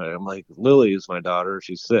laughing. I'm like, Lily is my daughter.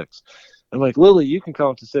 She's 6. I'm like, Lily, you can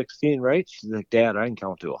count to 16, right? She's like, Dad, I can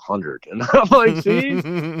count to 100. And I'm like, see,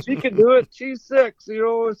 she can do it. She's 6.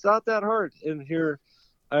 It's not that hard. And here,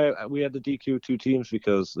 we had to DQ 2 teams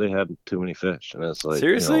because they had too many fish, and it's like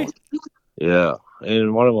Seriously? Yeah,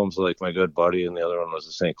 and one of them's like my good buddy, and the other one was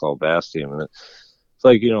the St. Cloud Bass team, and it's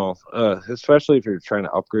like especially if you're trying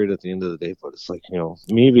to upgrade at the end of the day. But it's like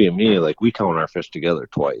me being me, like we count our fish together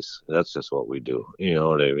twice. That's just what we do. You know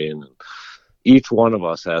what I mean? And each one of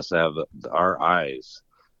us has to have our eyes.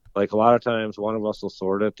 Like a lot of times, one of us will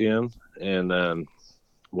sort at the end, and then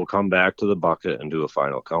we'll come back to the bucket and do a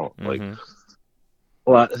final count. Mm-hmm.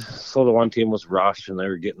 So the one team was rushed and they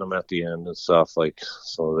were getting them at the end and stuff, like,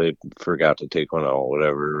 so they forgot to take one out,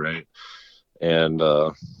 whatever, right? And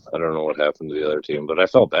I don't know what happened to the other team, but I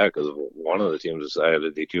felt bad because one of the teams I had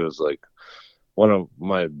a DQ was like one of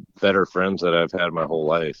my better friends that I've had my whole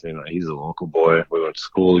life. He's a local boy. We went to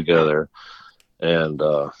school together. And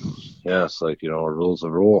it's like, a rule's a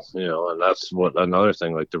rule, and that's what another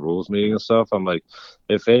thing, like the rules meeting and stuff. I'm like,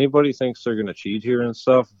 if anybody thinks they're gonna cheat here and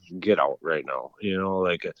stuff, get out right now.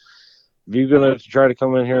 Like if you're gonna try to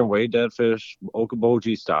come in here and weigh dead fish,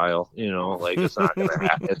 Okoboji style, like it's not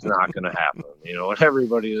gonna it's not gonna happen. And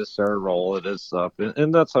everybody just start rolling and stuff,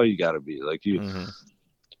 and that's how you gotta be. Like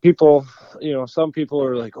people, some people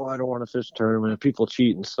are like, oh, I don't want to fish a tournament. People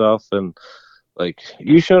cheat and stuff, and like,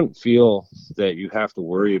 you shouldn't feel that you have to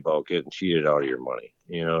worry about getting cheated out of your money.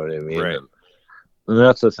 You know what I mean? Right. And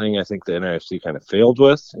that's the thing I think the NIFC kind of failed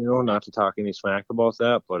with, not to talk any smack about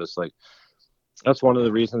that, but it's like, that's one of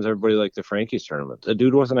the reasons everybody liked the Frankie's tournament. The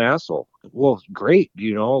dude was an asshole. Well, great.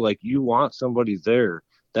 Like you want somebody there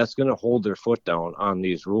that's going to hold their foot down on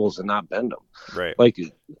these rules and not bend them. Right. Like,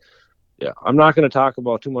 yeah, I'm not going to talk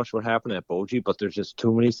about too much what happened at Boji, but there's just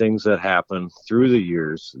too many things that happened through the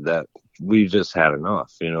years that we just had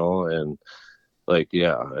enough, and like,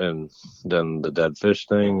 yeah, and then the dead fish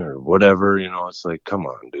thing or whatever, it's like, come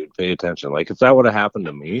on, dude, pay attention. Like, if that would have happened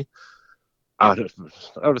to me, I would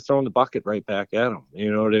have thrown the bucket right back at him.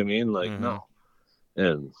 You know what I mean? Like, no,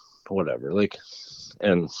 and whatever, like,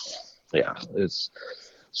 and yeah, it's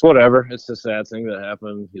whatever. It's a sad thing that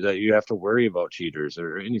happened that you have to worry about cheaters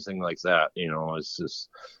or anything like that. It's just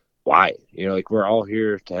why, like we're all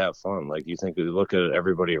here to have fun. Like you look at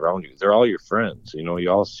everybody around you, they're all your friends. You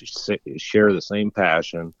all share the same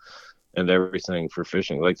passion and everything for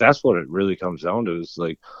fishing. Like that's what it really comes down to, is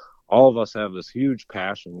like all of us have this huge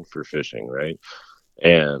passion for fishing, right?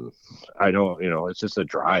 And I know, it's just a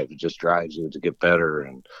drive. It just drives you to get better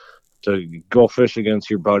and to go fish against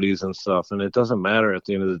your buddies and stuff. And it doesn't matter at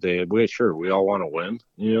the end of the day. We all want to win,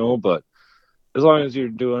 but as long as you're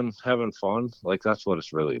having fun, like that's what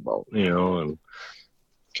it's really about, and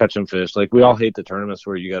catching fish. Like we all hate the tournaments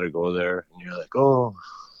where you got to go there and you're like, oh,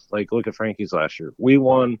 like look at Frankie's last year. We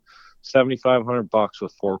won $7,500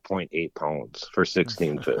 with 4.8 pounds for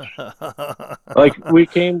 16 fish. Like we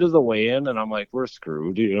came to the weigh-in and I'm like, we're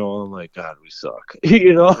screwed, I'm like, God, we suck,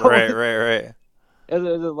 Right. And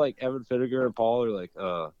then like Evan Fittiger and Paul are like,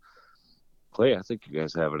 Clay, I think you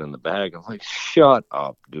guys have it in the bag. I'm like, shut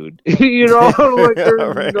up, dude. Like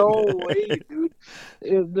there's Right. no way, dude.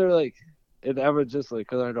 And they're like, and Evan just like,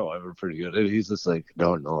 because I know Evan pretty good, and he's just like,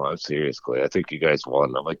 no, I'm serious, Clay. I think you guys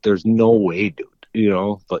won. I'm like, there's no way, dude.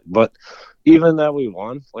 But even that we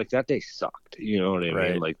won, like that day sucked. You know what I mean?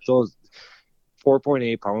 Right. Like those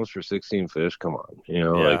 4.8 pounds for 16 fish. Come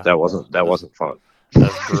on, like that wasn't fun.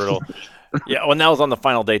 That's brutal. Yeah, well, and that was on the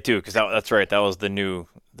final day too, because that's right. That was the new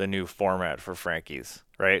format for Frankie's,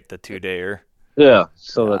 right? The 2-dayer. Yeah.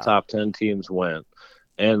 So the top 10 teams went,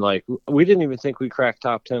 and like we didn't even think we cracked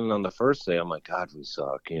top 10 on the first day. I'm like, God, we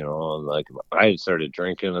suck, and like I had started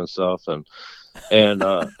drinking and stuff, and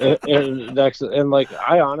next, and like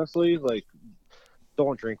I honestly like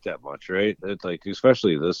don't drink that much, right? It's like,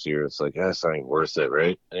 especially this year, it's like that's not even worth it,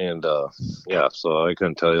 right? And yeah, so I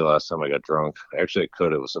couldn't tell you the last time I got drunk. Actually, I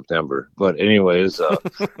could. It was September, but anyways,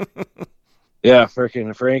 yeah,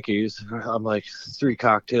 freaking Frankie's. I'm like 3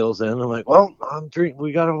 cocktails in. I'm like, well, I'm drinking.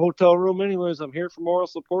 We got a hotel room, anyways. I'm here for moral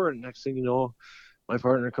support. And next thing you know, my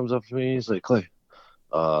partner comes up to me. He's like, Clay,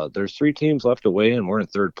 there's 3 teams left away, and we're in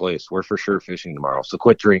 3rd place. We're for sure fishing tomorrow, so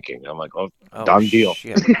quit drinking. I'm like, oh done deal.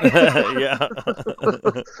 Yeah.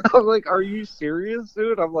 I'm like, are you serious,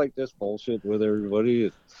 dude? I'm like, this bullshit with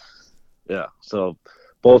everybody. Yeah, so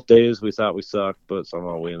both days we thought we sucked, but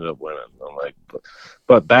somehow we ended up winning. I'm like,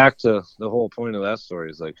 but back to the whole point of that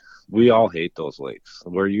story is like, we all hate those lakes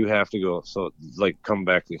where you have to go. So like, come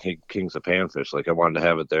back to Kings of Panfish. Like I wanted to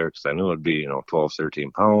have it there because I knew it'd be 12,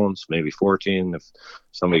 13 pounds, maybe 14 if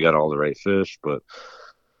somebody got all the right fish. But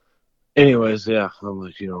anyways, yeah, I'm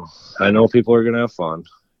like, I know people are gonna have fun.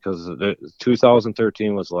 because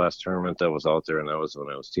 2013 was the last tournament that was out there, and that was when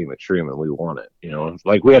I was Team Extreme, and we won it. You know,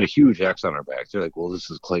 like we had a huge X on our back. They're like, "Well, this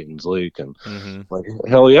is Clayton's Lake," and like,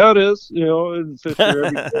 hell yeah, it is. You know, and fish here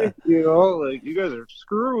every day. You know, like you guys are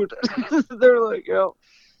screwed. They're like, "Yeah."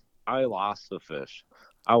 I lost the fish.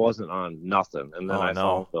 I wasn't on nothing, and then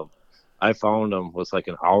found them. I found them with like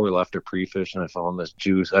an hour left of pre-fish, and I found this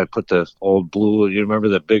juice. I put this old blue. You remember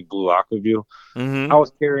that big blue Aquaview? I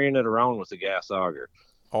was carrying it around with a gas auger.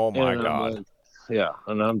 Oh my God!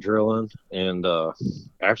 And I'm drilling, and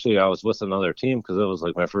actually I was with another team because it was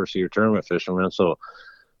like my first year tournament fisherman. So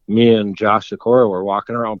me and Josh Sikora were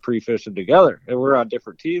walking around pre-fishing together, and we're on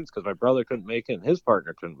different teams because my brother couldn't make it, and his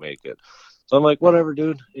partner couldn't make it. So I'm like, whatever,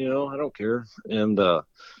 dude. You know, I don't care. And all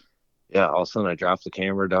of a sudden I dropped the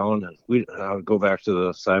camera down, and I would go back to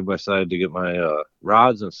the side by side to get my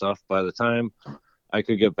rods and stuff. By the time I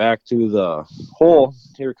could get back to the hole,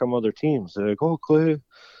 here come other teams. They're like, "Oh, Clay,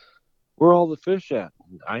 where are all the fish at?"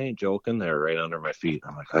 I ain't joking. They're right under my feet.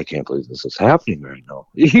 I'm like, I can't believe this is happening right now.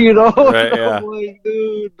 You know? Right, yeah. I'm like,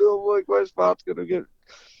 dude, my spot's gonna get.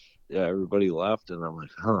 Yeah, everybody left, and I'm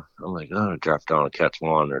like, I'm gonna drop down and catch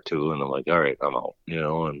one or two, and I'm like, all right, I'm out, you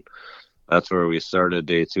know, and that's where we started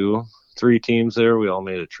day 2. 3 teams there, we all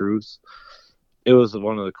made a truce. It was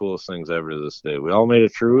one of the coolest things ever to this day. We all made a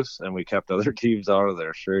truce, and we kept other teams out of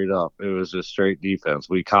there straight up. It was just straight defense.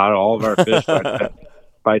 We caught all of our fish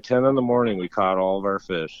by 10 in the morning. We caught all of our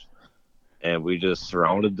fish, and we just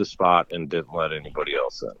surrounded the spot and didn't let anybody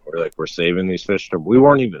else in. We're saving these fish. We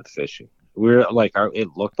weren't even fishing. We're like, it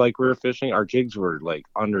looked like we were fishing. Our jigs were like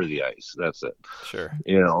under the ice. That's it. Sure.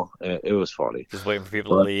 You know, it was funny. Just waiting for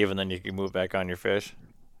people to leave, and then you can move back on your fish.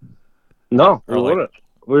 No, we wouldn't.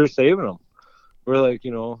 We were saving them. We're like,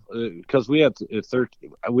 you know, because we had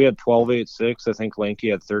 12.86. I think Lanky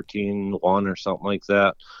had 13.1 or something like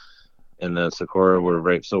that. And then Sikora were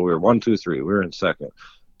right. So we were 1, 2, 3. We were in second.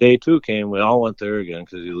 Day 2 came. We all went there again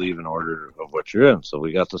because you leave in order of what you're in. So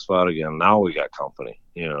we got the spot again. Now we got company.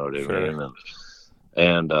 You know what I mean?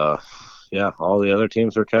 And all the other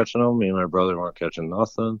teams were catching them. Me and my brother weren't catching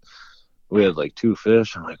nothing. We had like 2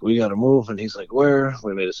 fish. I'm like, we got to move. And he's like, where?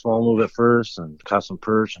 We made a small move at first and caught some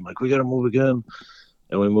perch. I'm like, we got to move again.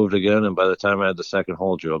 And we moved again. And by the time I had the second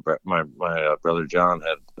hole drill, my brother John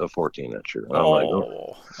had a 14-incher.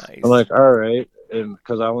 Nice. I'm like, all right. And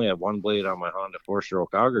because I only had one blade on my Honda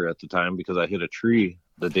 4-stroke auger at the time because I hit a tree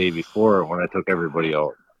the day before when I took everybody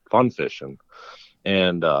out fun fishing.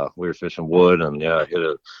 And we were fishing wood, and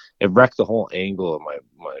it wrecked the whole angle of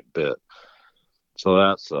my bit. So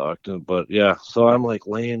that sucked. But so I'm like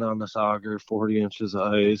laying on this auger, 40 inches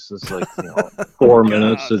of ice. It's like, 4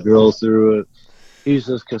 minutes to drill through it. He's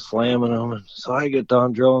just slamming them. And so I get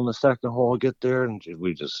done drilling the second hole, get there, and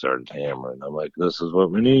we just started hammering. I'm like, this is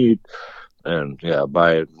what we need. And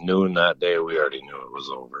by noon that day, we already knew it was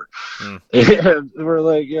over. And we're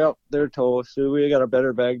like, they're toast. We got a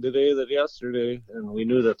better bag today than yesterday. And we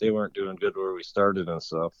knew that they weren't doing good where we started and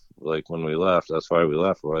stuff. Like when we left, that's why we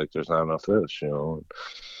left. We're like, there's not enough fish, And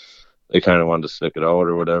they kind of wanted to stick it out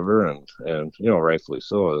or whatever. And rightfully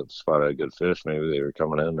so. The spot had good fish. Maybe they were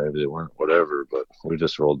coming in, maybe they weren't, whatever. But we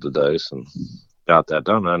just rolled the dice and got that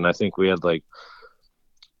done. And I think we had like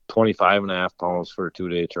 25.5 pounds for a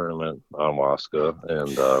 2-day tournament on Waska.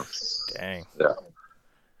 And dang. Yeah.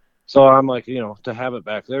 So I'm like, to have it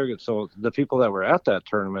back there. So the people that were at that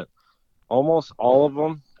tournament, almost all of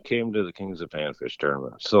them came to the Kings of Panfish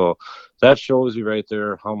tournament. So that shows you right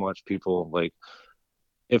there how much people, like,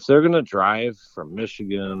 if they're going to drive from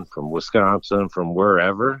Michigan, from Wisconsin, from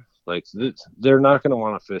wherever, like, they're not going to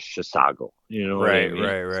want to fish Chisago. You know what I mean?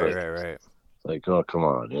 Right. Like, oh, come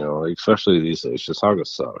on, like, especially these days, Chisago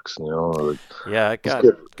sucks, Like, yeah, it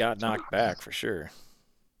got knocked back for sure.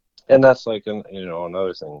 And that's like,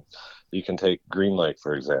 another thing. You can take Green Lake,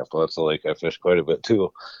 for example. That's a lake I fish quite a bit,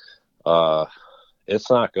 too.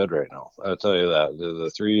 It's not good right now. I'll tell you that.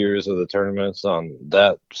 The 3 years of the tournaments on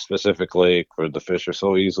that specific lake where the fish are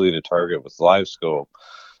so easily to target with live scope,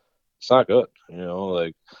 it's not good.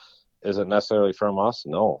 Like, is it necessarily from us?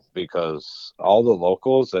 No, because all the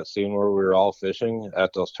locals that seen where we were all fishing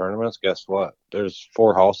at those tournaments, guess what? There's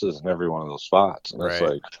 4 houses in every one of those spots. And It's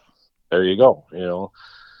like, there you go,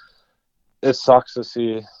 It sucks to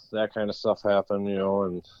see that kind of stuff happen,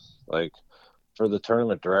 and like for the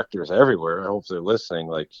tournament directors everywhere, I hope they're listening,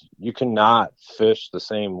 like you cannot fish the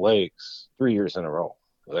same lakes 3 years in a row.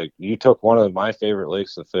 Like you took one of my favorite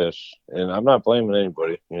lakes to fish, and I'm not blaming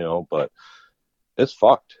anybody, but it's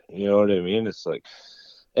fucked. You know what I mean? It's like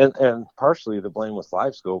and partially the blame with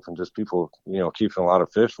live scope and just people, keeping a lot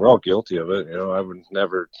of fish. We're all guilty of it. I would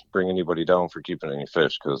never bring anybody down for keeping any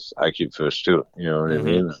fish because I keep fish too. You know what I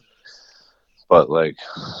mean? But like,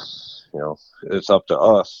 it's up to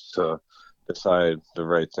us to decide the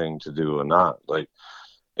right thing to do or not. Like,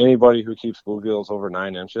 anybody who keeps bluegills over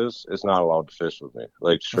 9 inches is not allowed to fish with me.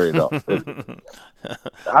 Like, straight up.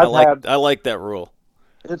 I like that rule.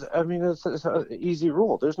 It's an easy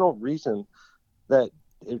rule. There's no reason that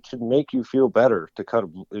it should make you feel better to cut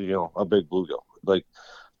a big bluegill. Like,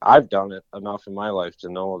 I've done it enough in my life to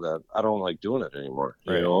know that I don't like doing it anymore.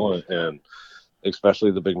 Right. And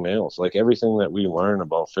especially the big males. Like, everything that we learn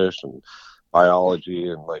about fish and biology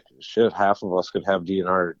and like shit, half of us could have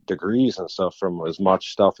DNR degrees and stuff from as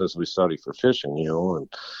much stuff as we study for fishing,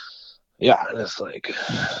 and yeah, and it's like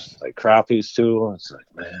crappies too. It's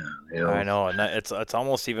like, man, I know, and it's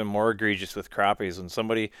almost even more egregious with crappies when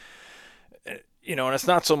somebody, and it's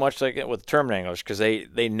not so much like with tournament anglers because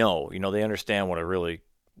they know, they understand what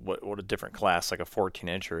a different class like a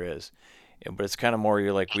 14-incher is, but it's kind of more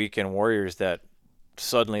you're like weekend warriors that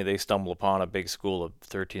suddenly they stumble upon a big school of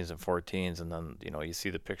 13s and 14s, and then you see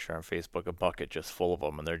the picture on Facebook, a bucket just full of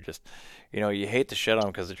them, and they're just, you hate to shit on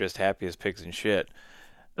them because they're just happy as pigs and shit.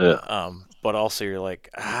 But also you're like,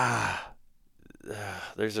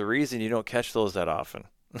 there's a reason you don't catch those that often.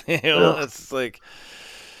 It's like,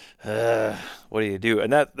 what do you do?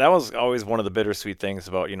 And that was always one of the bittersweet things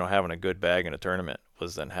about having a good bag in a tournament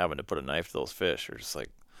was then having to put a knife to those fish. Or just like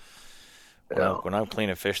when I'm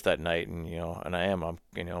cleaning fish that night, and and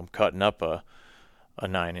I'm cutting up a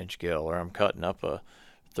 9-inch gill, or I'm cutting up a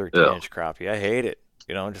 13-inch crappie. I hate it.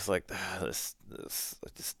 I'm just like, this I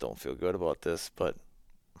just don't feel good about this. But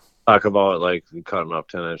talk about like cutting up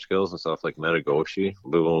 10-inch gills and stuff like Metagoshi.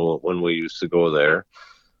 When we used to go there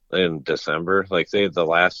in December, like the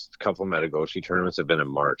last couple of Metagoshi tournaments have been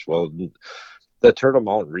in March. Well, the Turtle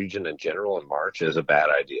Mountain region in general in March is a bad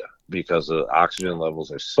idea because the oxygen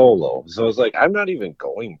levels are so low. So it's like, I'm not even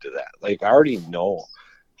going to that. Like, I already know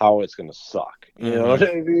how it's going to suck. You know what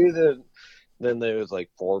I mean? And then there's like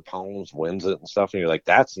 4 pounds wins it and stuff. And you're like,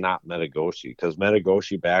 that's not Metagoshi. Because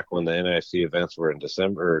Metagoshi, back when the NIC events were in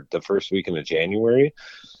December, the first weekend of January,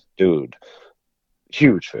 dude,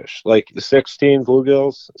 huge fish. Like 16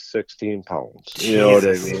 bluegills, 16 pounds. You know what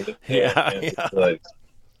I mean? Yeah.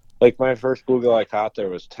 Like my first bluegill I caught there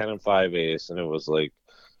was 10 5/8, and it was like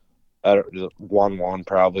 1-1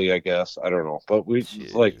 probably, I guess. I don't know, but we've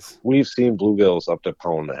seen bluegills up to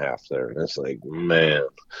 1.5 pounds there, and it's like, man,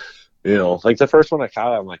 like the first one I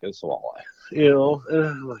caught, I'm like, it's a walleye, and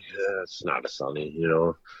I'm like, it's not a sunny,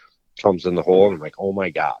 comes in the hole, and I'm like, oh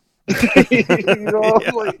my god, I'm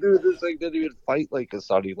like, dude, this thing didn't even fight like a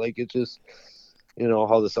sunny, like it just,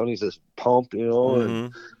 how the sunnies just pump,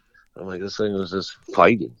 and I'm like, this thing was just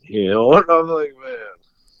fighting, and I'm like, man.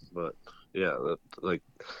 But yeah, like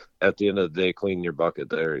at the end of the day, cleaning your bucket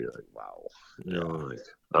there, you're like, wow, like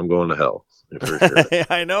I'm going to hell for sure.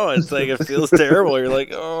 I know, it's like it feels terrible. You're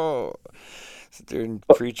like, oh, sit there and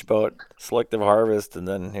preach about selective harvest, and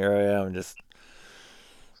then here I am just.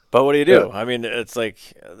 But what do you do? Yeah. I mean, it's like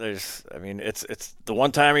it's the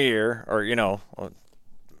one time a year, or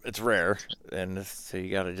it's rare, and so you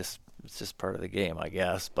got to it's just part of the game, I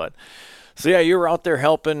guess. But so yeah, you were out there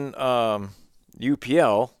helping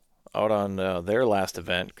UPL out on their last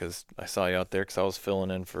event, because I saw you out there because I was filling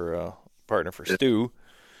in for a partner for Stu.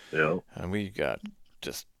 Yeah. And we got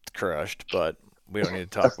just crushed, but we don't need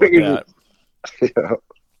to talk about that.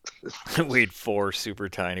 Yeah. We had 4 super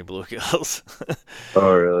tiny bluegills.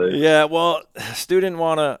 Oh, really? Yeah, well, Stu didn't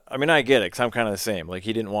want to. I mean, I get it, because I'm kind of the same. Like,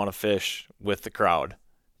 he didn't want to fish with the crowd.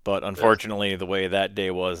 But unfortunately, the way that day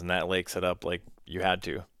was and that lake set up, like, you had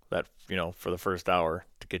to. That, for the first hour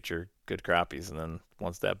to get your good crappies. And then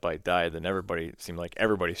once that bite died, then seemed like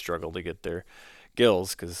everybody struggled to get their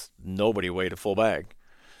gills because nobody weighed a full bag.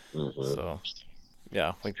 Mm-hmm. So,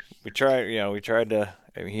 yeah, we tried to.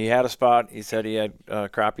 I mean, he had a spot. He said he had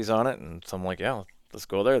crappies on it, and so I'm like, yeah, let's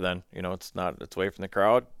go there then. It's away from the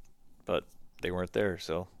crowd, but they weren't there,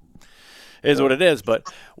 so it is what it is.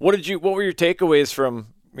 But what were your takeaways from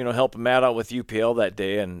helping Matt out with UPL that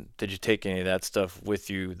day, and did you take any of that stuff with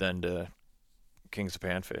you then to Kings of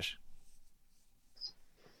Panfish?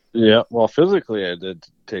 Yeah, well, physically I did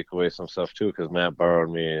take away some stuff too, because Matt borrowed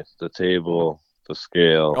me the table, the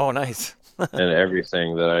scale. Oh, nice. And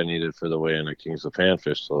everything that I needed for the weigh-in at Kings of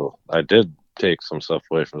Panfish. So I did take some stuff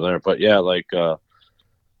away from there. But yeah, like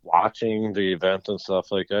watching the event and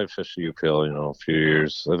stuff, like I've fished UPL, a few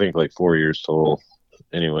years. I think like 4 years total.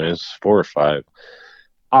 Anyways, 4 or 5.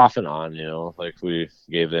 off and on, like we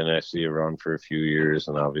gave the NIC a run for a few years,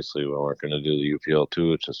 and obviously we weren't going to do the UPL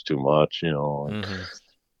too. It's just too much, Mm-hmm.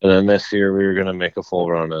 And then this year we were going to make a full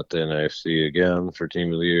run at the NIC again for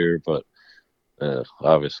Team of the Year, but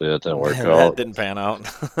obviously that didn't work That out. didn't pan out.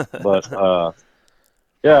 But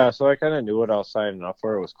yeah, so I kind of knew what I was signing up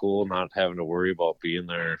for. It was cool not having to worry about being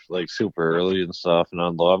there like super early and stuff and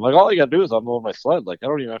unload. I'm like, all I got to do is unload my sled. Like, I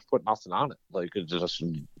don't even have to put nothing on it. Like, it just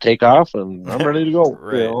take off and I'm ready to go.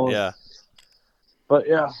 Right, yeah. But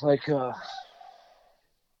yeah, like,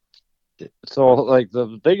 so like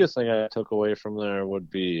the biggest thing I took away from there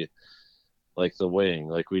would be like the weighing.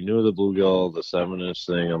 Like, we knew the bluegill, the 7-inch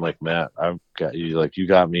thing. I'm like, Matt, I've got you. Like, you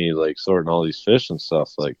got me like sorting all these fish and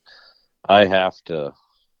stuff. Like, I have to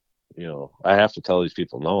tell these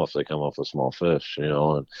people no if they come up with small fish,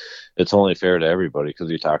 and it's only fair to everybody, because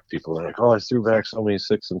you talk to people, they're like, oh, I threw back so many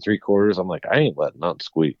 6 3/4. I'm like, I ain't letting nothing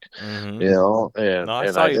squeak, Mm-hmm. And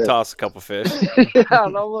I saw you toss a couple fish. Yeah,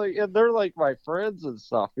 and I'm like, and they're like my friends and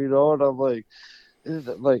stuff, and I'm like,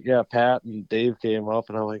 yeah, Pat and Dave came up,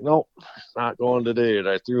 and I'm like, nope, not going today. And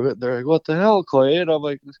I threw it, and they're like, what the hell, Clay? And I'm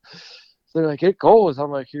like, they're like, it goes.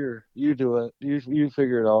 I'm like, here, you do it. You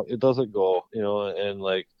figure it out. It doesn't go, and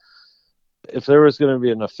like, if there was going to be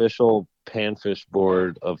an official panfish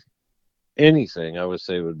board of anything, I would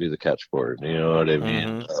say it would be the catch board. You know what I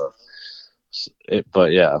mean? Mm-hmm.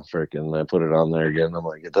 But yeah, freaking, I put it on there again. I'm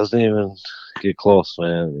like, it doesn't even get close,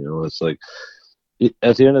 man. It's like,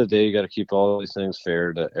 at the end of the day, you got to keep all these things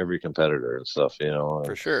fair to every competitor and stuff,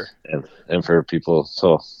 For sure. And for people.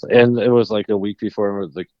 So, and it was like a week before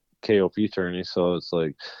the KOP tourney. So it's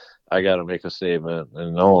like, I got to make a statement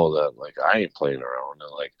and know that, like, I ain't playing around.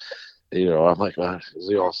 And like, I'm like,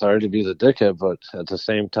 sorry to be the dickhead, but at the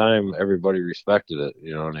same time, everybody respected it.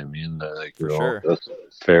 You know what I mean? Like, sure. That's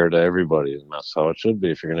fair to everybody, and that's how it should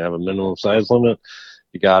be. If you're gonna have a minimum size limit,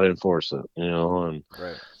 you got to enforce it. And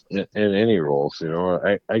right. In any rules,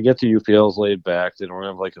 I get the UPLs laid back. They don't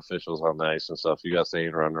have like officials on the ice and stuff. You got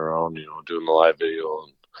Thane running around, doing the live video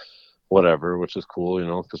and whatever, which is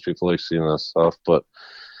cool, because people like seeing that stuff. But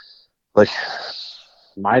like,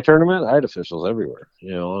 my tournament, I had officials everywhere.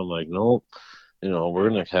 I'm like, nope, we're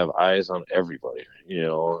gonna have eyes on everybody.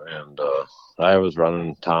 And I was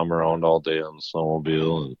running Tom around all day on the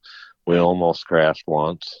snowmobile, and we almost crashed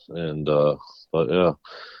once. And but yeah,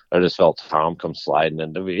 I just felt Tom come sliding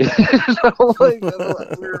into me. Like,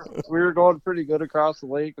 we were going pretty good across the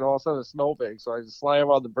lake, and all of a sudden a snowbank, so I just slam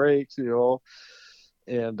on the brakes, and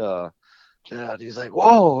yeah, he's like,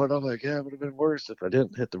 whoa, and I'm like, yeah, it would have been worse if I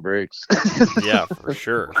didn't hit the brakes. Yeah, for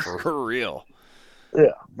sure, for real.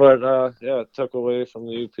 Yeah, but it took away from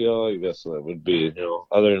the UPL. I guess that would be,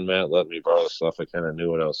 other than Matt letting me borrow stuff, I kind of knew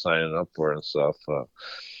what I was signing up for and stuff.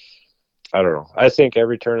 I don't know. I think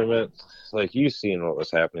every tournament, like, you seen what was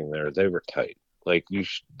happening there, they were tight. Like,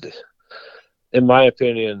 in my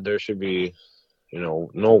opinion, there should be, no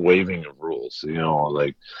waiving of rules.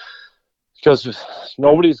 Like, because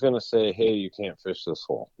nobody's going to say, hey, you can't fish this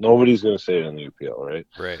hole. Nobody's going to say it in the UPL, right?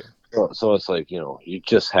 Right. So it's like, you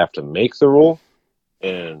just have to make the rule,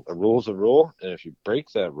 and a rule's a rule. And if you break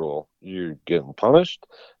that rule, you're getting punished.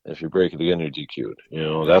 And if you break it again, you're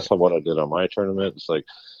DQ'd. That's what I did on my tournament. It's like,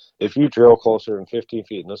 if you drill closer than 15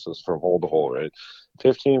 feet, and this is from hole to hole, right?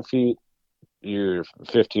 15 feet, your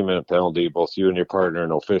 15-minute penalty, both you and your partner,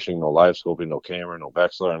 no fishing, no live scoping, no camera, no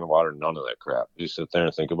backslide in the water, none of that crap. You sit there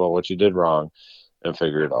and think about what you did wrong and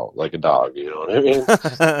figure it out like a dog, you know what I mean?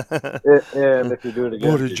 And if you do it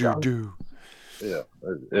again, what did you do? Yeah.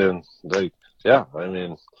 And like, yeah, I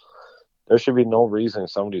mean, there should be no reason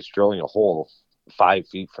somebody's drilling a hole 5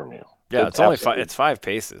 feet from you. Yeah, it's only it's 5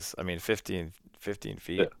 paces. I mean, 15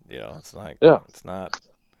 feet, yeah. It's not. Yeah. It's not.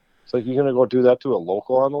 It's like, you're going to go do that to a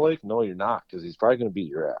local on the lake? No, you're not, because he's probably going to beat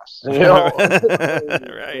your ass.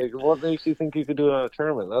 Right. Like, what makes you think you could do it on a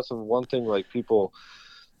tournament? That's the one thing, like, people,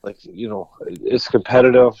 like, it's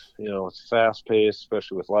competitive, it's fast paced,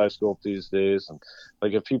 especially with live scope these days. And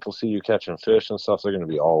like, if people see you catching fish and stuff, they're going to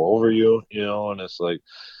be all over you, and it's like,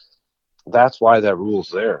 that's why that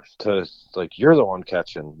rule's there. To, like, you're the one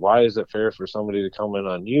catching. Why is it fair for somebody to come in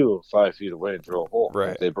on you 5 feet away and drill a hole?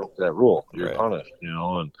 Right. If they broke that rule, you're right. punished,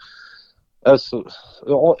 and that's,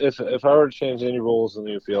 if I were to change any rules in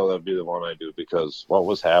the UPL, that'd be the one I do, because what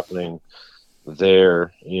was happening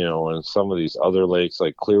there, and some of these other lakes,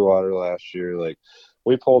 like Clearwater last year, like,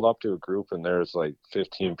 we pulled up to a group and there's like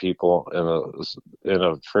 15 people in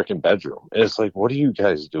a freaking bedroom. It's like, what are you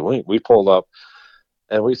guys doing? We pulled up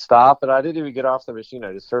And we stop, and I didn't even get off the machine.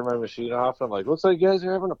 I just turned my machine off. And I'm like, looks like you guys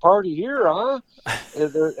are having a party here, huh?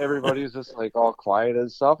 And everybody's just like all quiet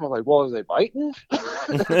and stuff. I'm like, well, are they biting?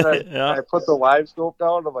 I put the live scope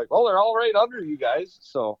down. I'm like, well, they're all right under you guys.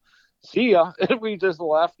 So see ya. And we just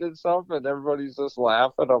left and stuff, and everybody's just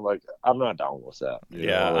laughing. I'm like, I'm not down with that.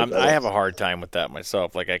 I have a hard time with that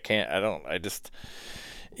myself. Like,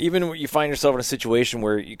 even when you find yourself in a situation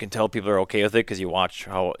where you can tell people are okay with it because you watch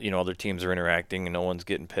how, other teams are interacting and no one's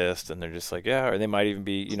getting pissed and they're just like, yeah, or they might even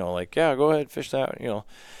be, like, yeah, go ahead, fish that, it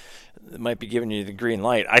might be giving you the green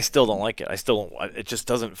light. I still don't like it. It just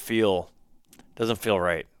doesn't feel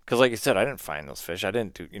right. Because like you said, I didn't find those fish. I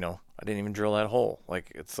didn't even drill that hole.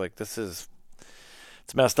 Like, it's like, it's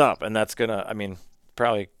messed up. And that's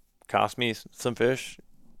probably cost me some fish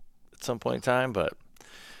at some point in time, but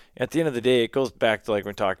at the end of the day, it goes back to like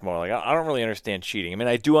we're talking about. Like, I don't really understand cheating. I mean,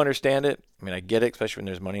 I do understand it. I mean, I get it, especially when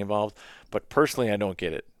there's money involved. But personally, I don't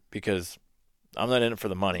get it because I'm not in it for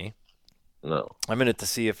the money. No, I'm in it to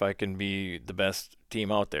see if I can be the best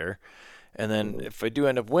team out there. And then if I do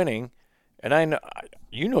end up winning, and I know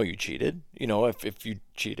you cheated. If you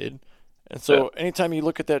cheated, and so anytime you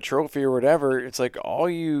look at that trophy or whatever, it's like all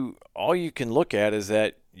you can look at is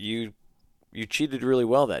that you cheated really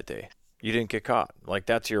well that day. You didn't get caught. Like,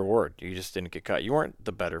 that's your award. You just didn't get caught. You weren't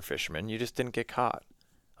the better fisherman. You just didn't get caught.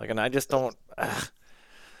 Like, and I just don't. I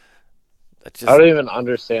don't even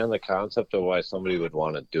understand the concept of why somebody would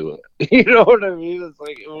want to do it. You know what I mean? It's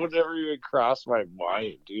like, it would never even cross my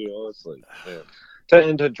mind. It's like, man.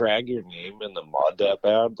 To drag your name in the mud that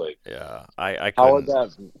bad, like, yeah, I how would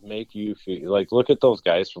that make you feel? Like, look at those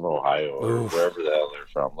guys from Ohio or wherever the hell they're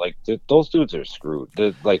from. Like, those dudes are screwed.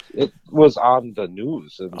 Like, it was on the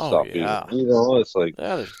news and stuff. Yeah. Even, it's like,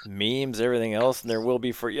 yeah, there's memes, everything else, and there will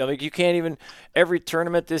be for. Like, you can't even every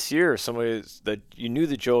tournament this year. Somebody that you knew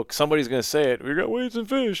the joke, somebody's going to say it. We got weights and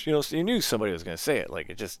fish, so you knew somebody was going to say it. Like,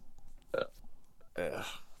 it just.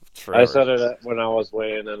 I said it when I was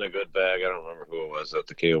weighing in a good bag. I don't remember who it was at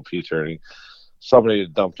the KOP tourney. Somebody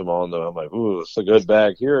dumped them all into. I'm like, ooh, it's a good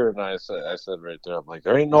bag here. And I said right there, I'm like,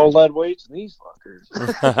 there ain't no lead weights in these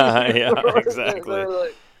fuckers. Yeah, exactly. They're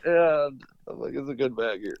like, yeah, I'm like, it's a good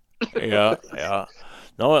bag here. Yeah.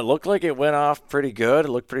 No, it looked like it went off pretty good. It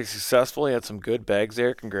looked pretty successful. He had some good bags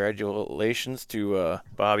there. Congratulations to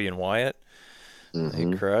Bobby and Wyatt.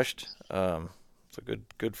 Mm-hmm. They crushed. So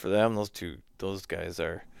good for them. Those guys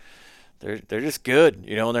are. They're just good,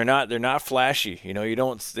 and they're not flashy.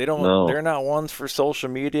 They're not ones for social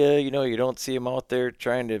media. You don't see them out there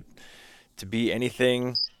trying to be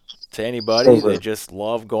anything to anybody. They just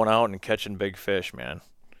love going out and catching big fish, man.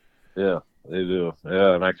 Yeah, they do.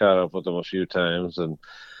 Yeah, and I caught up with them a few times, and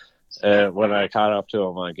when I caught up to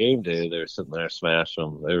them on game day, they were sitting there smashing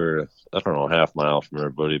them. They were, I don't know, half mile from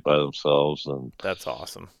everybody by themselves, and that's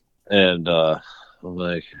awesome. And I'm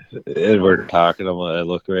like, and we're talking. I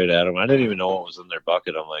look right at them. I didn't even know what was in their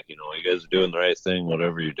bucket. I'm like, you guys are doing the right thing.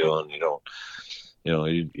 Whatever you're doing,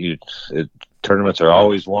 tournaments are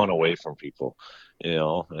always one away from people,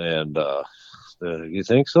 and you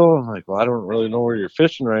think so? I'm like, well, I don't really know where you're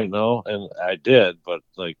fishing right now. And I did, but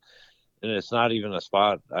like, and it's not even a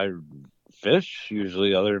spot I fish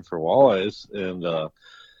usually other than for walleyes. And,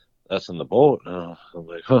 that's in the boat. I'm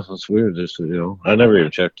like, huh, that's weird. This, I never even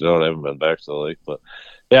checked it out. I haven't been back to the lake, but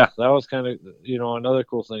yeah, that was kind of, another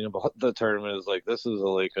cool thing about the tournament is like, this is a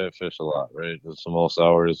lake I fish a lot, right? It's the most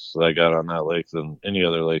hours I got on that lake than any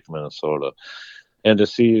other lake in Minnesota. And to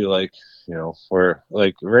see like, where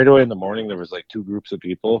like right away in the morning, there was like two groups of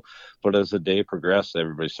people, but as the day progressed,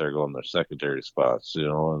 everybody started going their secondary spots,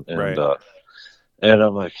 and right. And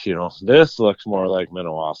I'm like, this looks more like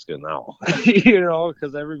Minnewaska now,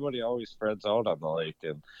 because everybody always spreads out on the lake,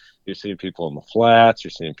 and you're seeing people in the flats,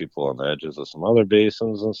 you're seeing people on the edges of some other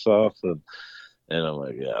basins and stuff, and I'm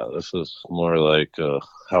like, yeah, this is more like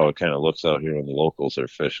how it kind of looks out here when the locals are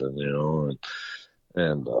fishing,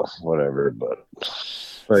 and whatever. But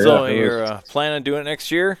so yeah, you're planning on doing it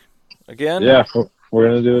next year again? Yeah, we're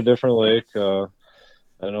gonna do a different lake.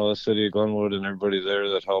 I know the city of Glenwood and everybody there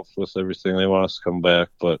that helps with everything. They want us to come back,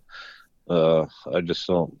 but I just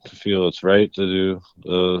don't feel it's right to do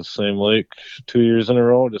the same lake 2 years in a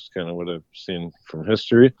row. Just kind of what I've seen from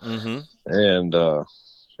history. Mm-hmm. And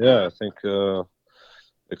I think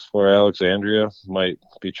Explore Alexandria might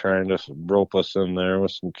be trying to rope us in there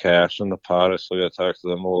with some cash in the pot. I still got to talk to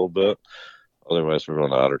them a little bit. Otherwise, we're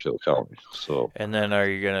going to Otter Tail County. So. And then are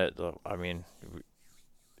you going to?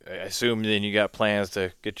 I assume then you got plans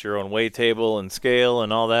to get your own weigh table and scale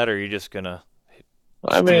and all that, or are you just going to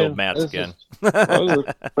steal mats again? I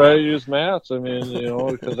try to use mats.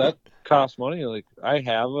 Because costs money. Like I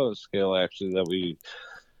have a scale actually that we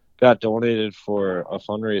got donated for a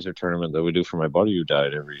fundraiser tournament that we do for my buddy who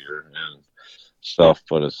died every year and stuff.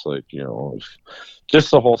 But it's like,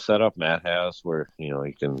 just the whole setup Matt has where,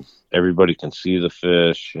 everybody can see the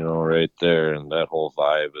fish, right there. And that whole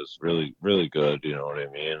vibe is really, really good. You know what I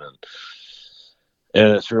mean?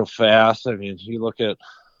 And it's real fast. I mean,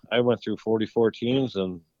 I went through 44 teams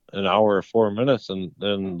in an hour or 4 minutes, and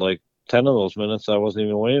then like 10 of those minutes I wasn't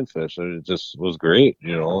even weighing fish. It just was great.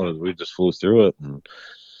 We just flew through it. And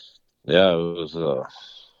yeah, it was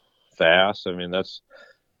fast. I mean, that's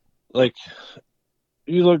like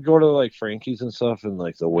go to like Frankie's and stuff, and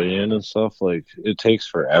like the weigh-in and stuff. Like it takes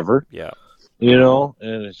forever. Yeah.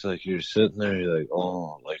 And it's like you're sitting there, you're like,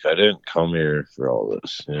 oh, like I didn't come here for all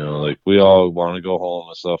this. Like we all want to go home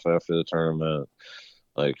and stuff after the tournament.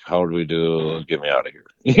 Like, how do we do? Get me out of here.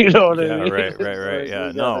 You know what I mean? Right. Like,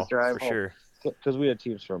 Yeah, no, for sure. Because we had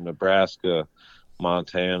teams from Nebraska,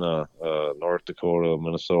 Montana, North Dakota,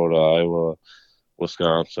 Minnesota, Iowa,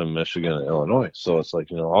 Wisconsin, Michigan, and Illinois. So it's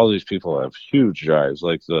like, all these people have huge drives,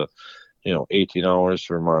 like the, 18 hours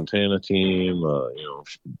for Montana team,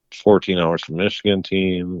 14 hours for Michigan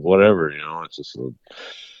team, whatever, it's just,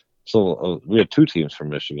 so we had 2 teams from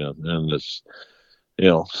Michigan, and it's,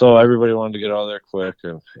 so everybody wanted to get out of there quick.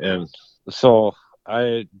 And so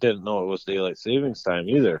I didn't know it was daylight savings time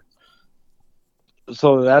either.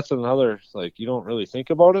 So that's another, like, you don't really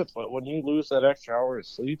think about it, but when you lose that extra hour of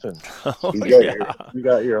sleep and you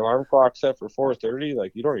got your alarm clock set for 4:30,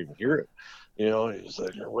 like, you don't even hear it. It's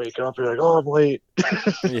like you're waking up, you're like, oh, I'm late.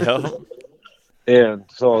 Yeah. And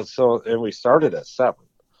and we started at 7.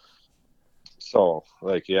 So,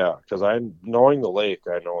 like, yeah, because knowing the lake,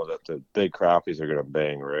 I know that the big crappies are going to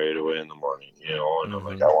bang right away in the morning, and I'm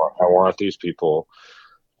like, I want these people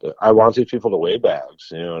to weigh bags,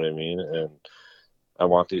 you know what I mean? And I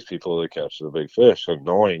want these people to catch the big fish. And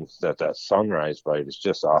knowing that sunrise bite is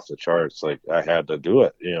just off the charts, like, I had to do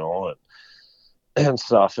it, and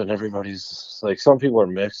stuff. And everybody's like, some people are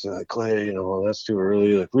mixed. They're like, Clay, that's too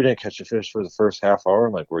early. Like, we didn't catch a fish for the first half hour.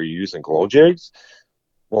 I'm like, were you using glow jigs?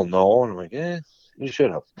 Well, no. And I'm like, you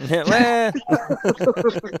should have.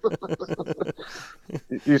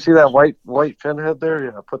 You see that white pinhead there?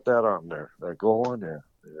 Yeah, put that on there. That gold one, yeah.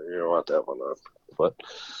 You don't want that one on.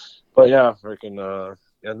 But yeah, freaking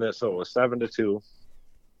and then so it was 7-2.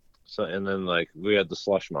 So and then like we had the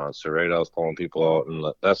slush monster, right? I was calling people out, and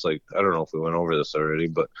that's like, I don't know if we went over this already,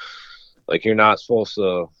 but like you're not supposed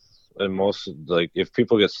to. And most, like, if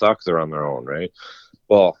people get stuck, they're on their own, right?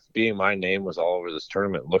 Well, being my name was all over this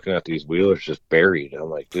tournament, looking at these wheelers just buried. I'm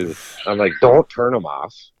like, dude, don't turn them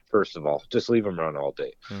off. First of all, just leave them run all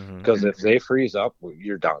day, because if they freeze up,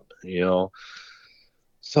 you're done.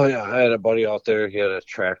 So yeah, I had a buddy out there. He had a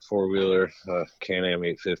track 4-wheeler, Can-Am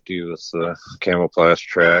 850 with camouflage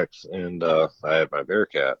tracks, and I had my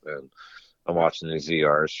Bearcat, and I'm watching these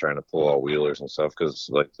ZRs trying to pull out wheelers and stuff, because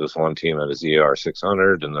like this one team had a ZR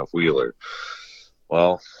 600 and a wheeler.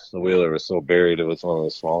 Well, the wheeler was so buried, it was one of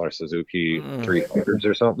the smaller Suzuki 300s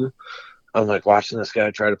or something. I'm like watching this guy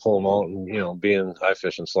try to pull them out, and I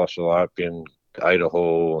fish and slush a lot, being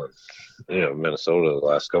Idaho and Minnesota the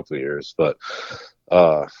last couple of years, but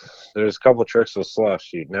there's a couple of tricks with slush.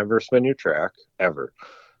 You never spin your track ever.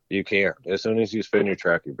 You can't. As soon as you spin your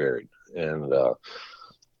track, you're buried, and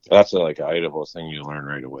that's like an Idaho thing you learn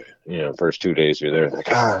right away. First 2 days you're there,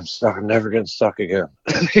 like, I'm stuck. I'm never getting stuck again.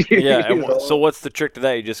 Yeah. So what's the trick to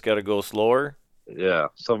that? You just got to go slower. Yeah.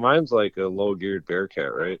 So mine's like a low geared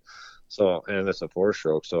Bearcat, right? So, and it's a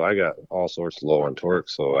 4-stroke, so I got all sorts of low on torque.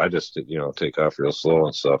 So I just, take off real slow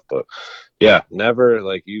and stuff. But yeah, never,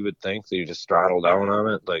 like, you would think that you just throttle down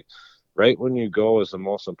on it. Like, right when you go is the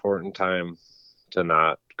most important time to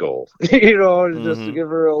not go, just to give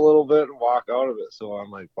her a little bit and walk out of it. So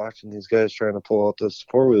I'm like watching these guys trying to pull out this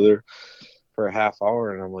 4-wheeler for a half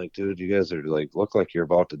hour, and I'm like, dude, you guys are like, look like you're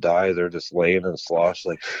about to die. They're just laying in slush,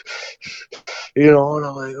 like, and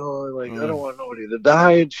I'm like, I don't want nobody to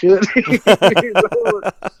die and shit.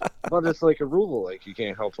 But it's like a rule, like, you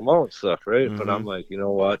can't help them out and stuff, right? But I'm like, you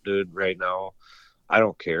know what, dude, right now, I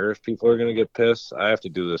don't care if people are going to get pissed. I have to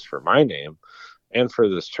do this for my name and for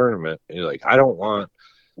this tournament. And like, I don't want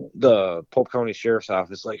the Polk County Sheriff's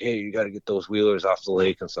Office like, hey, you got to get those wheelers off the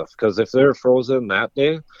lake and stuff, because if they're frozen that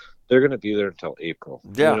day, they're going to be there until April.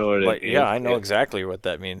 Yeah, you know what I mean? Yeah, I know exactly what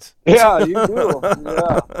that means. Yeah, you do.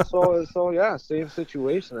 Yeah. So yeah, same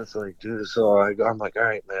situation. It's like, dude. So I'm like, all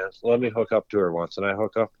right, man, let me hook up to her once, and I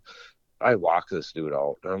hook up. I walk this dude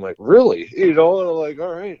out, and I'm like, really? And I'm like,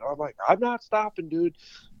 all right. I'm like, I'm not stopping, dude,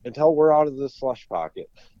 until we're out of this slush pocket.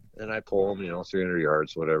 And I pull them, 300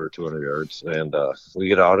 yards, whatever, 200 yards. And we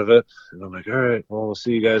get out of it. And I'm like, all right, well, we'll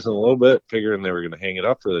see you guys in a little bit. Figuring they were going to hang it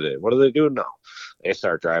up for the day. What are they doing now? They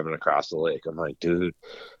start driving across the lake. I'm like, dude,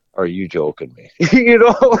 are you joking me? And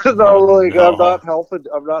I'm like, no.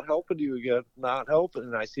 I'm not helping you again. Not helping.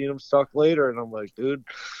 And I seen them stuck later. And I'm like, dude,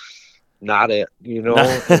 not it, and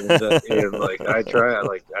like I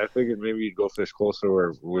figured maybe you'd go fish closer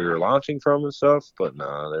where we were launching from and stuff, but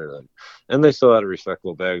nah, they're like, and they still had a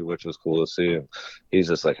respectable bag, which was cool to see. And he's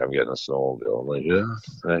just like, I'm getting a snowmobile. I'm like, yeah,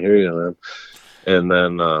 I hear you, man. And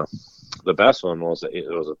then the best one was it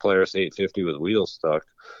was a Polaris 850 with wheels stuck,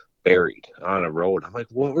 buried on a road. I'm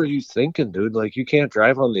like, what were you thinking, dude? Like, you can't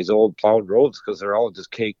drive on these old plowed roads because they're all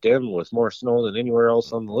just caked in with more snow than anywhere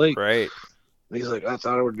else on the lake. Right. And he's like, I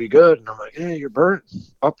thought it would be good. And I'm like, hey, you're burnt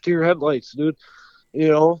up to your headlights, dude.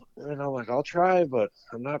 And I'm like, I'll try, but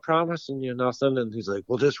I'm not promising you nothing. And he's like,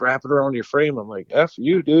 well, just wrap it around your frame. I'm like, F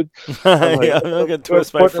you, dude. I'm like, yeah, I'm not going to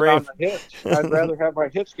twist my frame. I'd rather have my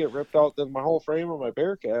hitch get ripped out than my whole frame of my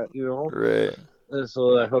Bearcat, Right. And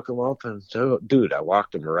so I hook him up, and dude, I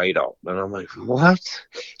walked him right out. And I'm like, what?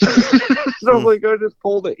 So I'm like, I just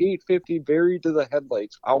pulled the 850 buried to the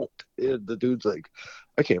headlights out. And the dude's like,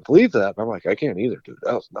 I can't believe that. And I'm like, I can't either, dude.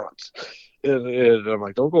 That was nuts. And I'm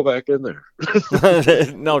like, don't go back in there.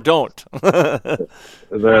 No, don't. And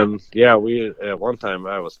then, we at one time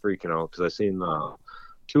I was freaking out because I seen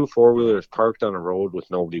 2 4-wheelers parked on a road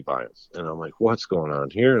with nobody by them. And I'm like, what's going on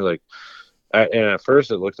here? Like, and at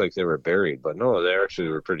first it looked like they were buried, but no, they actually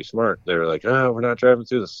were pretty smart. They were like, we're not driving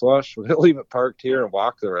through the slush. We're going to leave it parked here and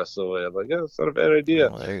walk the rest of the way. I'm like, yeah, that's not a bad idea.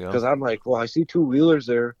 Oh, there you go. Because I'm like, well, I see 2 wheelers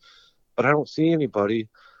there, but I don't see anybody.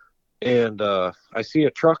 And I see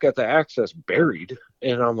a truck at the access buried.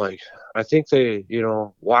 And I'm like, I think they,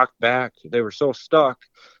 walked back. They were so stuck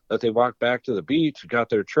that they walked back to the beach, got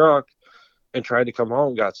their truck, and tried to come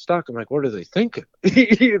home, got stuck. I'm like, what are they thinking?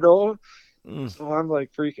 So I'm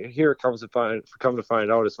like freaking. Here it comes to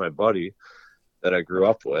find out, it's my buddy that I grew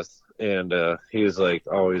up with, and he's like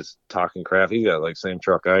always talking crap. He got like same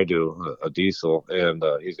truck I do, a diesel, and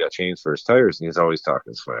he's got chains for his tires, and he's always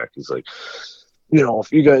talking smack. He's like,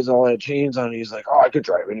 if you guys all had chains on, he's like, I could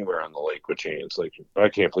drive anywhere on the lake with chains. Like, I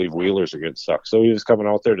can't believe wheelers are getting stuck. So he was coming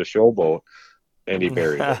out there to showboat. And he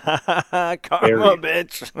buried it. Karma,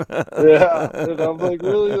 bitch. Yeah. And I'm like,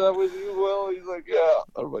 really? That was you, Will? He's like, yeah.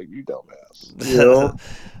 I'm like, you dumbass.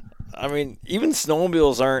 I mean, even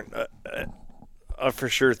snowmobiles aren't a for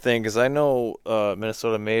sure thing, because I know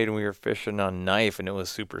Minnesota made when we were fishing on Knife, and it was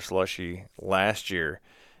super slushy last year.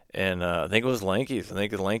 And I think it was Lanky's. I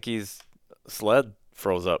think the Lanky's sled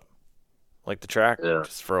froze up. Like the track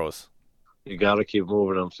just froze. You got to keep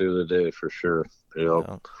moving them through the day for sure.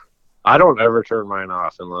 Yeah. I don't ever turn mine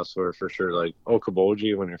off unless we're for sure like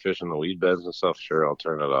Okoboji when you're fishing the weed beds and stuff. Sure, I'll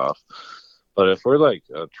turn it off. But if we're like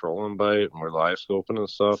a trolling bite and we're live scoping and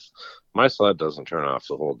stuff, my sled doesn't turn off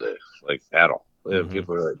the whole day, like at all. Mm-hmm.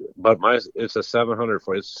 People are like, but it's a 700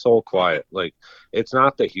 foot. It's so quiet. Like, it's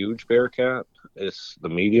not the huge Bearcat. It's the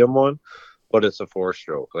medium one, but it's a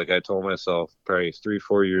 4-stroke. Like I told myself probably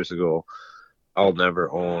 3-4 years ago, I'll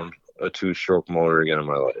never own a 2-stroke motor again in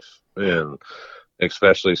my life. And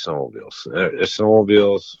especially snowmobiles.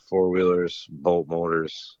 Snowmobiles, 4-wheelers, boat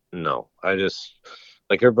motors, no. I just,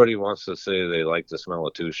 like, everybody wants to say they like the smell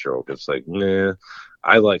of 2-stroke. It's like, nah,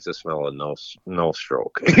 I like the smell of no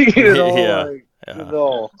stroke. Yeah.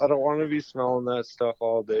 No, I don't want to be smelling that stuff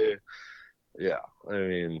all day. Yeah, I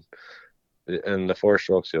mean, and the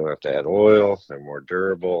 4-strokes, you don't have to add oil. They're more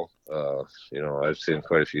durable. I've seen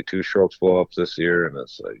quite a few 2-strokes blow up this year, and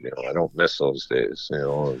it's like, I don't miss those days,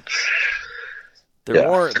 They're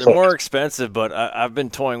more expensive, but I've been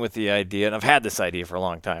toying with the idea, and I've had this idea for a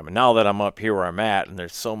long time. And now that I'm up here where I'm at, and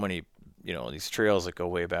there's so many, these trails that go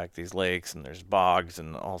way back, these lakes, and there's bogs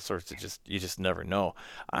and all sorts of you just never know.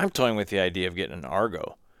 I'm toying with the idea of getting an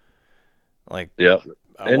Argo. Like, yeah.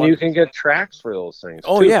 And you can get tracks for those things.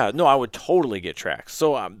 Oh, too. yeah. No, I would totally get tracks.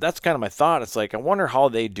 So that's kind of my thought. It's like, I wonder how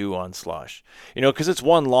they do on slush, because it's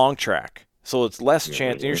one long track. So it's less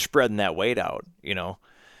chance, and you're spreading that weight out,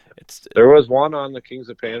 There was one on the Kings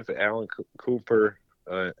of Panfish, Alan Cooper,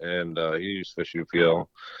 and he used to fish UPL,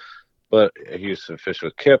 but he used to fish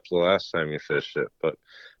with Kip the last time he fished it. But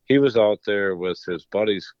he was out there with his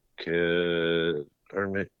buddy's kid,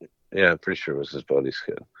 I'm pretty sure it was his buddy's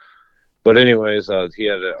kid. But anyways, he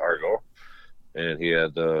had an Argo, and he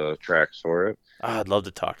had the tracks for it. I'd love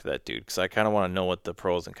to talk to that dude, because I kind of want to know what the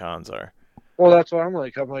pros and cons are. Well, that's what I'm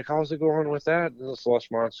like, how's it going with that? And the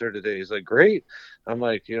slush monster today. He's like, great. I'm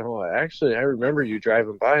like, actually, I remember you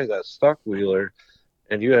driving by that stuck wheeler,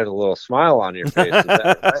 And you had a little smile on your face.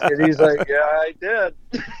 And he's like, yeah, I did.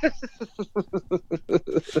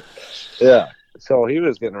 Yeah. So he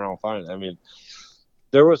was getting around fine. I mean,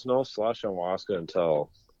 there was no slush on Waska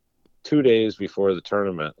until 2 days before the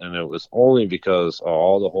tournament, and it was only because of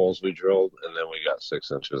all the holes we drilled, and then we got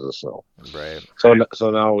 6 inches of snow. Right. So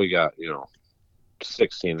now we got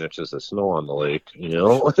 16 inches of snow on the lake.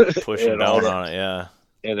 Pushing down on it, yeah.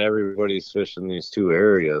 And everybody's fishing these 2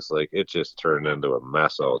 areas. Like, it just turned into a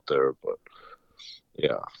mess out there. But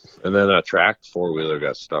yeah, and then a tracked 4-wheeler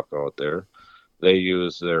got stuck out there. They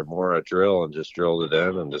used their Mora drill and just drilled it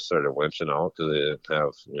in and just started winching out because they didn't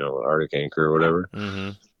have Arctic anchor or whatever. Mm-hmm.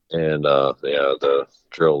 And the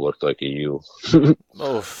drill looked like a U.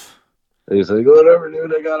 Oof. He's like, whatever,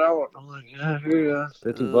 dude, I got out. I'm like, yeah, here you go.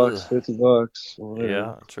 $50. Whatever.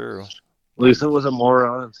 Yeah, true. At least it was a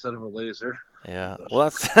Mora instead of a laser. Yeah. Well,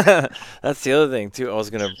 that's the other thing too. I was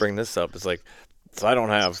gonna bring this up. It's like, so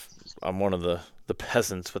I'm one of the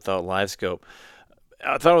peasants without live scope.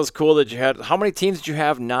 I thought it was cool that you had. How many teams did you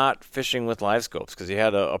have not fishing with live scopes? Because you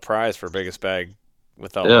had a prize for biggest bag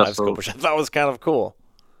without live scope, which I thought was kind of cool.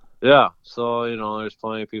 Yeah, so there's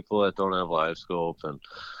plenty of people that don't have live scope, and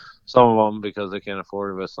some of them because they can't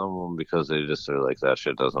afford it, but some of them because they just are like, that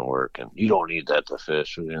shit doesn't work, and you don't need that to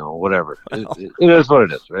fish, whatever. It is what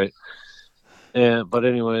it is, right? But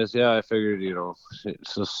anyways, yeah, I figured,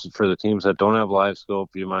 it's just for the teams that don't have live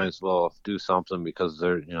scope, you might as well do something because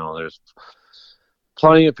there's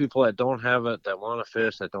plenty of people that don't have it that want to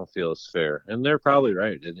fish that don't feel it's fair, and they're probably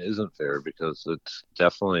right. It isn't fair because it's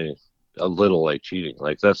definitely a little like cheating.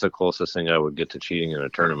 Like, that's the closest thing I would get to cheating in a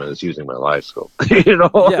tournament is using my live scope.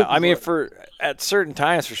 Yeah, I mean, at certain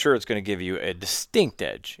times for sure it's going to give you a distinct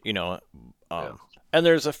edge. And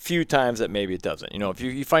there's a few times that maybe it doesn't. If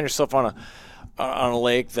you find yourself on a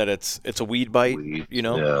lake that it's a weed bite,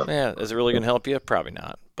 yeah, is it really going to help you? Probably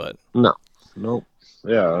not. But nope.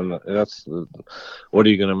 Yeah, and that's what are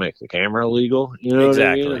you going to make the camera illegal?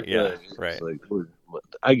 Exactly. What I mean? Yeah, right. Like,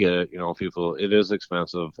 I get it. People, it is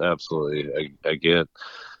expensive. Absolutely, I get.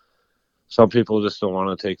 Some people just don't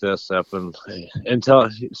want to take that step and tell.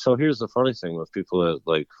 So here's the funny thing with people that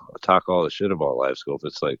like talk all the shit about live scope.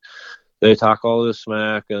 It's like they talk all this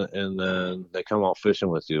smack and then they come out fishing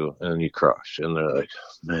with you and you crush, and they're like,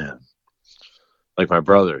 man. Like my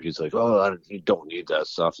brother, he's like, oh, you don't need that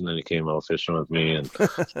stuff. And then he came out fishing with me, and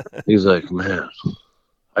he's like, man,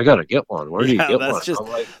 I gotta get one. Where do you get one?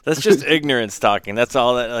 That's just ignorance talking. That's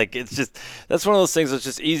all that. Like, it's just that's one of those things that's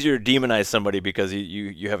just easier to demonize somebody because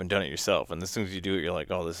you haven't done it yourself, and as soon as you do it, you're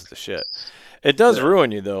like, oh, this is the shit. It does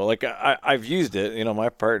ruin you though. Like I've used it. My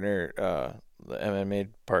partner, the MMA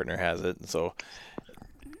partner, has it, and so.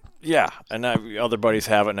 Yeah, and other buddies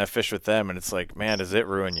have it, and I fish with them, and it's like, man, does it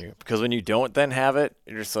ruin you? Because when you don't then have it,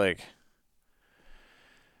 you're just like,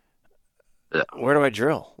 where do I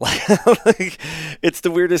drill? Like, it's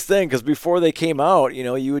the weirdest thing, because before they came out,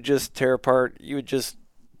 you would just tear apart, you would just,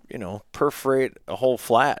 perforate a whole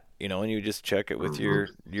flat, and you would just check it with your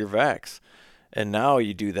Vax. And now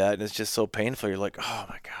you do that, and it's just so painful. You're like, oh,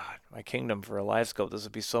 my God. My kingdom for a live scope, this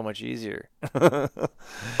would be so much easier. I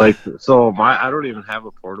don't even have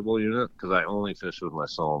a portable unit because I only fish with my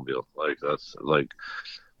snowmobile. Like, that's like,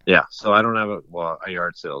 yeah. So I don't have I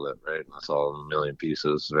yard sailed it, right? That's all in a million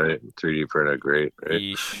pieces, right? 3D printed, great, right?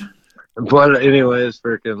 Yeesh. But anyways,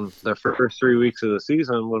 freaking the first 3 weeks of the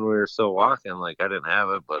season when we were still walking, like I didn't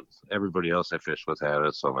have it, but everybody else I fished with had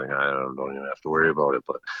it, so I'm like, I don't even have to worry about it.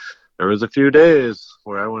 But there was a few days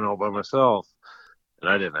where I went out by myself. And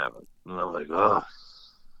I didn't have it. And I'm like,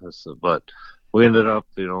 but we ended up,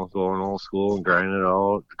 going old school and grinding it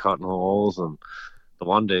out, cutting holes. And the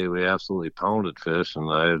one day we absolutely pounded fish.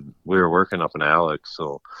 And we were working up in Alex.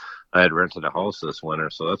 So I had rented a house this winter.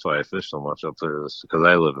 So that's why I fish so much up there, because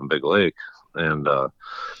I live in Big Lake. And, so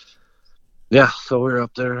we were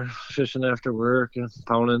up there fishing after work and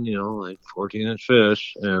pounding, like 14-inch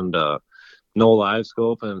fish. And, no live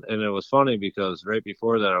scope, and it was funny because right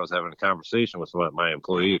before that I was having a conversation with my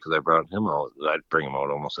employee because I brought him out. I'd bring him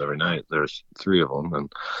out almost every night. There's 3 of them,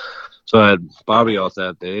 and so I had Bobby out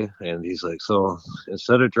that day, and he's like, so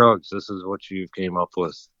instead of drugs, this is what you came up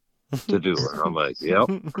with to do. And I'm like, yep,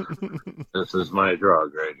 this is my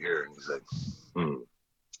drug right here. And he's like,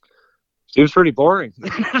 He was pretty boring.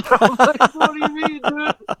 I'm like, what do you mean,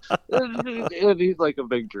 dude? And he's like a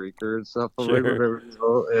big drinker and stuff. I'm like, whatever,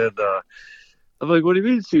 and I'm like, what do you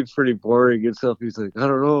mean it seems pretty boring and stuff? He's like, I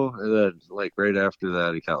don't know. And then, like, right after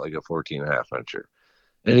that, he caught like a 14.5 incher.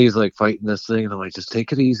 And he's like fighting this thing. And I'm like, just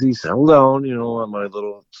take it easy, settle down, on my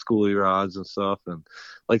little schoolie rods and stuff. And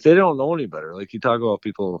like, they don't know any better. Like, you talk about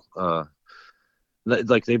people,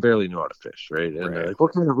 like they barely know how to fish, right? And Right. they're like,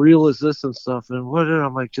 "What kind of reel is this and stuff?" And what? And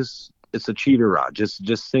I'm like, "Just it's a cheater rod.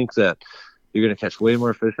 Just think that you're gonna catch way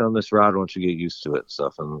more fish on this rod once you get used to it and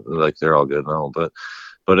stuff." And like they're all good now, but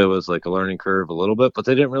it was like a learning curve a little bit. But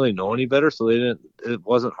they didn't really know any better, so it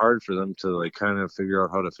wasn't hard for them to like kind of figure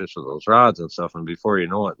out how to fish with those rods and stuff. And before you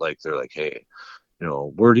know it, like they're like, "Hey,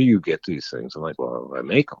 where do you get these things?" I'm like, "Well, I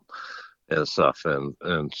make them." And stuff,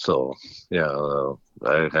 and so yeah,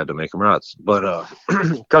 I had to make them rods, but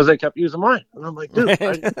because they kept using mine, and I'm like, dude,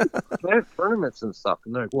 I have tournaments and stuff,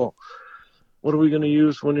 and they're like, well, what are we going to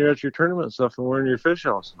use when you're at your tournament and stuff, and we're in your fish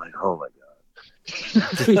house? I'm like, oh my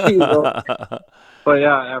god. But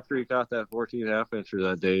yeah, after he caught that 14.5 incher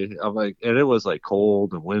that day, I'm like, and it was like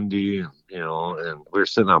cold and windy, and and we were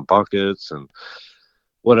sitting on buckets and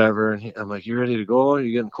whatever, and I'm like, you ready to go? Are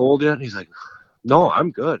you getting cold yet? And he's like, no, I'm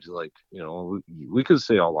good. Like, we could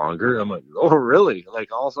stay out longer. I'm like, oh, really?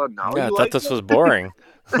 Like, all of a sudden now Yeah, I you thought like this it? was boring.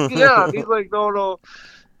 Yeah, he's like, no,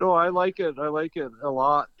 I like it. I like it a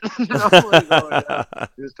lot. I'm like, oh, yeah.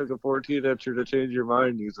 You just took a 14 incher to change your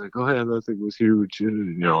mind. He's like, go ahead, that thing was huge. He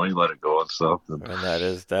let it go and stuff. And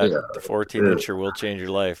The 14 incher will change your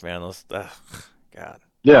life, man. God.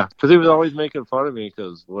 Yeah, because he was always making fun of me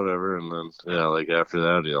because whatever. And then, yeah, like after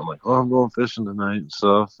that, I'm like, oh, I'm going fishing tonight and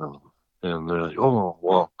stuff. And they're like, oh,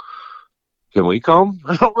 well, can we come?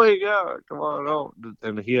 I'm like, yeah, come on out.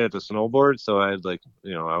 And he had a snowboard, so I had I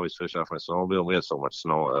always fish off my snowmobile. And we had so much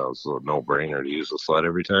snow, it was a no-brainer to use the sled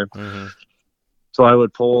every time. Mm-hmm. So I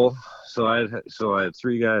would pull. So I had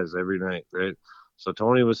 3 guys every night, right? So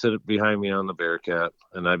Tony would sit behind me on the Bearcat,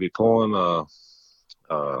 and I'd be pulling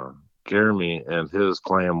Jeremy and his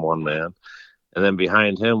clam one man. And then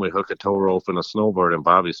behind him, we hook a tow rope and a snowboard, and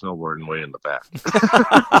Bobby's snowboarding way in the back.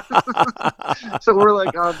 So we're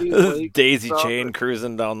like on these lakes. Daisy chain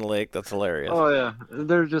cruising down the lake. That's hilarious. Oh, yeah.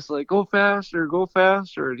 They're just like, go faster.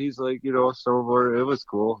 And he's like, snowboard. It was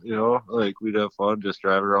cool, like we'd have fun just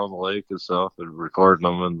driving around the lake and stuff and recording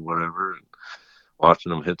them and whatever and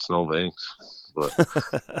watching them hit snowbanks. But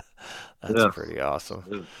That's pretty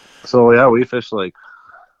awesome. So, yeah, we fished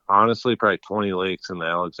honestly, probably 20 lakes in the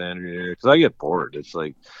Alexandria area because I get bored. It's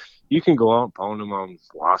like you can go out and pound them on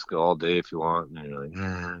Wasca all day if you want, and you're like,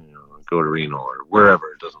 go to Reno or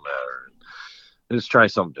wherever. It doesn't matter. And just try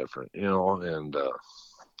something different, And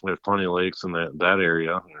we have plenty of lakes in that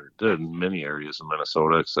area. There are many areas in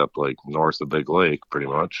Minnesota except like north of Big Lake, pretty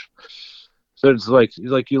much. So it's like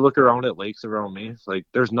you look around at lakes around me, it's like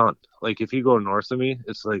there's none. Like if you go north of me,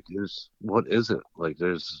 it's like what is it? Like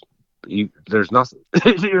there's nothing.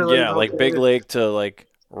 Like Big Lake to like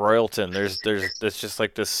Royalton. There's just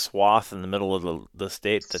like this swath in the middle of the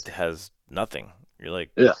state that has nothing. You're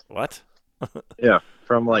like, yeah, what? Yeah,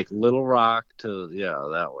 from like Little Rock to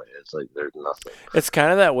that way. It's like there's nothing. It's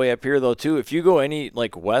kind of that way up here though too. If you go any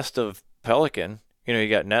like west of Pelican, you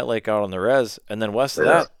got Net Lake out on the res, and then west of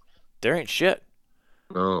that, there ain't shit.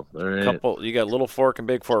 No, there ain't. You got Little Fork and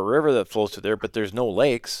Big Fork River that flows through there, but there's no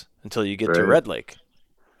lakes until you get to Red Lake.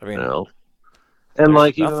 I mean, and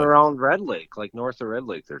like even around Red Lake, like north of Red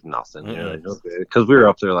Lake, there's nothing. Because we were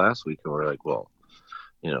up there last week and we're like, well,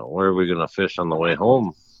 where are we gonna fish on the way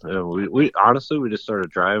home? And we honestly we just started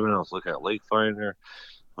driving. I was looking at Lake Finder.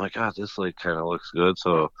 I'm like, God, this lake kind of looks good.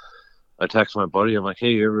 So I text my buddy. I'm like,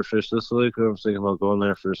 hey, you ever fish this lake? I'm thinking about going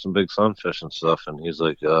there for some big sunfish and stuff. And he's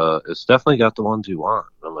like, it's definitely got the ones you want.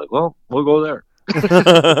 I'm like, well, we'll go there.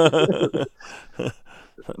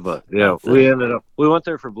 But yeah, we went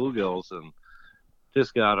there for bluegills and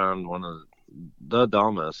just got on one of the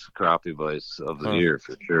dumbest crappie bites of the year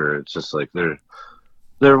for sure. It's just like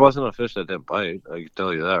there wasn't a fish that didn't bite. I can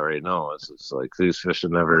tell you that right now. It's like these fish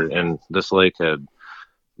had never. And this lake had,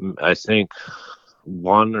 I think,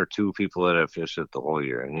 1 or 2 people that have fished it the whole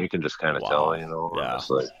year, and you can just kind of tell. Yeah.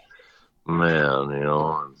 It's like, man,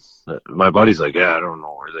 and my buddy's like, yeah, I don't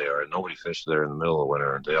know where they are. Nobody fished there in the middle of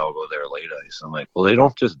winter, and they all go there late ice. I'm like, well, they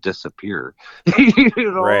don't just disappear,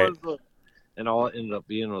 Right. And all it ended up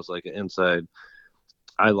being was like an inside.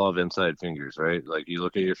 I love inside fingers, right? Like you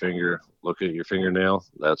look at your finger, look at your fingernail.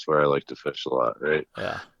 That's where I like to fish a lot, right?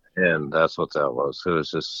 Yeah. And that's what that was. It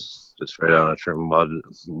was just right on a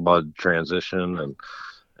mud transition,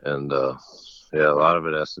 and a lot of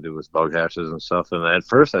it has to do with bug hatches and stuff. And at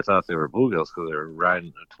first I thought they were bluegills because they were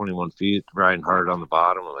riding 21 feet, riding hard on the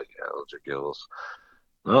bottom. I'm like, yeah, those are gills.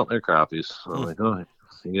 No, they're crappies. I'm like, oh,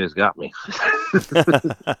 you guys got me.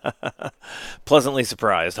 Pleasantly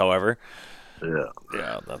surprised, however.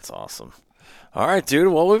 Yeah, that's awesome. All right,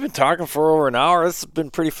 dude. Well, we've been talking for over an hour. This has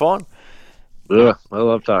been pretty fun. Yeah, I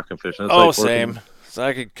love talking fishing. It's same. So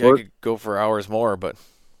I could go for hours more, but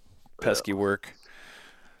pesky work.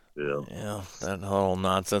 Yeah, that whole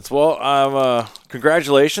nonsense. Well,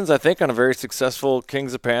 congratulations, I think, on a very successful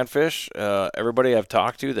Kings of Panfish. Everybody I've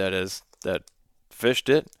talked to that fished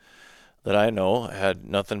it, that I know, had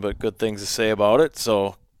nothing but good things to say about it.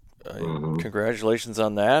 So, congratulations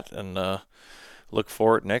on that, and look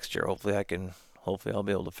forward next year. Hopefully I'll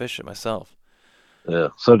be able to fish it myself. Yeah.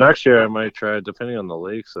 So next year I might try, depending on the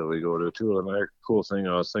lakes that we go to too. Another cool thing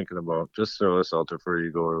I was thinking about, just throw this out there for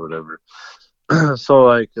you go or whatever. So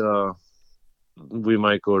like we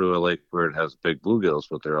might go to a lake where it has big bluegills,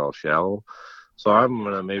 but they're all shallow. So I'm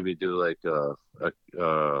gonna maybe do like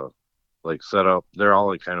like set up. They're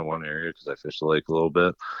all in kind of one area because I fish the lake a little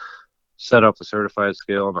bit. Set up a certified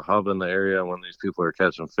scale and a hub in the area. And when these people are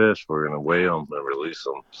catching fish, we're gonna weigh them and release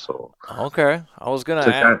them. So okay, I was gonna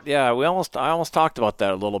add, yeah, I almost talked about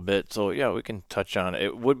that a little bit. So yeah, we can touch on it.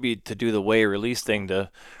 It would be to do the weigh release thing to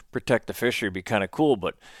protect the fishery, be kind of cool,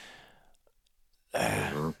 but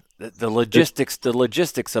the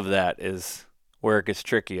logistics of that is where it gets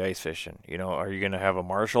tricky ice fishing. You know, are you going to have a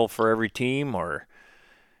marshal for every team, or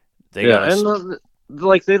they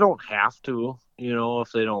like they don't have to, you know,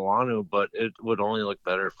 if they don't want to, but it would only look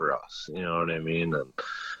better for us. You know what I mean? And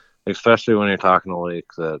especially when you're talking a lake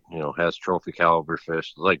that, you know, has trophy caliber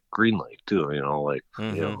fish, like Green Lake too. You know, like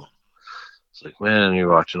you know. It's like, man, you're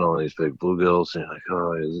watching all these big bluegills, and you're like,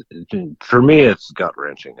 oh, for me, it's gut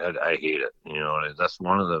wrenching. I hate it. You know, that's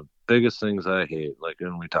one of the biggest things I hate. Like,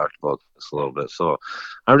 and we talked about this a little bit. So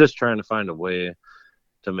I'm just trying to find a way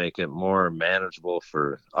to make it more manageable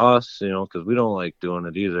for us, you know, because we don't like doing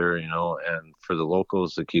it either, you know, and for the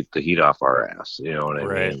locals to keep the heat off our ass, you know what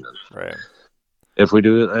I mean? Right. If we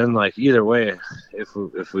do it, and like either way,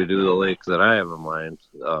 if we do the lake that I have in mind,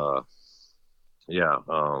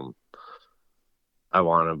 I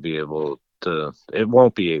want to be able to. It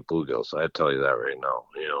won't be 8 bluegills. I tell you that right now.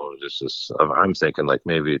 You know, just I'm thinking like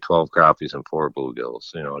maybe 12 crappies and 4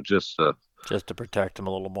 bluegills. You know, just to protect them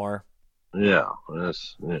a little more. Yeah,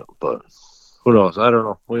 that's, you know, but who knows? I don't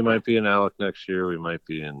know. We might be in Alec next year. We might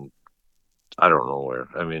be in. I don't know where.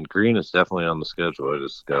 I mean, Green is definitely on the schedule. I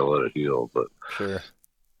just gotta let it heal. But sure.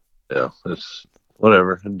 Yeah, it's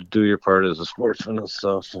whatever. Do your part as a sportsman and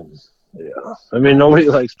stuff. And yeah, I mean, nobody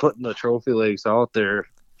likes putting the trophy lakes out there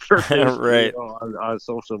for fish, right, you know, on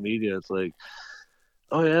social media. It's like,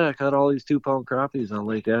 oh yeah, I caught all these 2-pound crappies on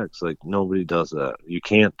Lake X. Like, nobody does that. You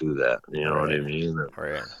can't do that. You know what I mean?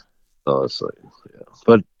 Right. So it's like, yeah,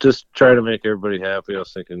 but just try to make everybody happy. I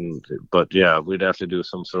was thinking, but yeah, we'd have to do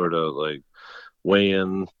some sort of like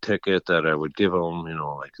weigh-in ticket that I would give them, you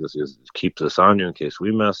know, like this is keep this on you in case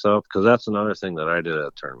we mess up. Because that's another thing that I did at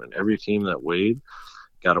a tournament. Every team that weighed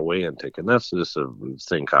got a weigh-in ticket. And that's just a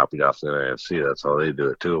thing copied off the IFC. That's how they do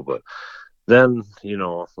it too. But then, you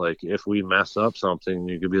know, like if we mess up something,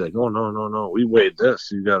 you could be like, oh no, we weighed this.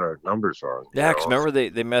 You got our numbers wrong. Yeah, because remember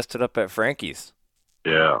they messed it up at Frankie's.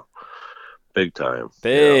 Yeah, big time.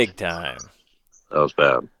 Time. That was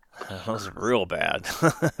bad. That was real bad.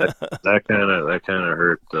 that kind of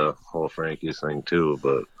hurt the whole Frankie's thing too.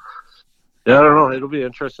 But yeah, I don't know. It'll be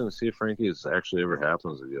interesting to see if Frankie's actually ever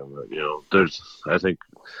happens again. But, you know, I think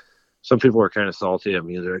some people are kind of salty at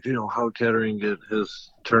me. They're like, you know, how Kettering get his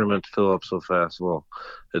tournament to fill up so fast? Well,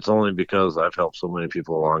 it's only because I've helped so many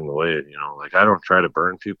people along the way. You know, like I don't try to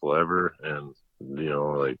burn people ever, and you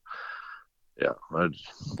know, like. Yeah,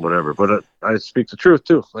 whatever. But I speak the truth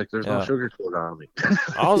too. Like there's no sugarcoat on me.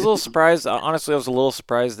 I was a little surprised. Honestly, I was a little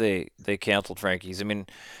surprised they canceled Frankie's. I mean,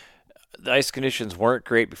 the ice conditions weren't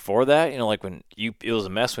great before that. You know, like when it was a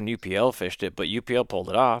mess when UPL fished it, but UPL pulled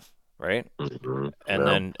it off, right? Mm-hmm.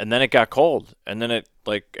 And then it got cold, and then it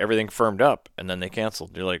like everything firmed up, and then they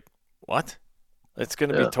canceled. You're like, what? It's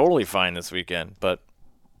going to be totally fine this weekend. But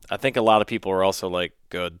I think a lot of people are also like,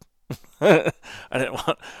 good. I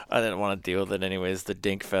didn't want to deal with it anyways. The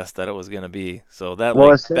dink fest that it was going to be. So that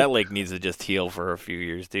lake needs to just heal for a few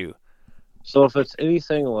years too. So if it's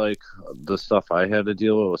anything like the stuff I had to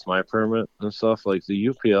deal with my permit and stuff, like the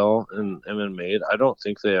UPL and MN-Made, I don't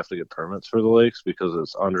think they have to get permits for the lakes because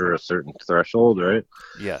it's under a certain threshold, right?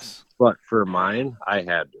 Yes. But for mine, I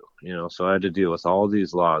had to, you know, so I had to deal with all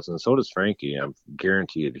these laws, and so does Frankie. I'm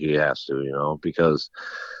guaranteed he has to, you know, because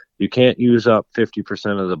you can't use up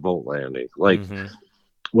 50% of the boat landing. Like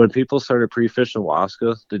when people started pre-fishing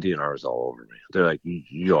Waska, the DNR was all over me. They're like,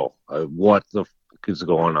 yo, what the f- is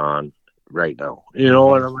going on right now? You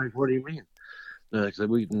know, and I'm like, what do you mean? They're like,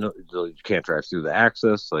 you can't drive through the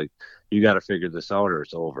access. Like, you got to figure this out or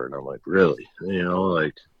it's over. And I'm like, really? You know,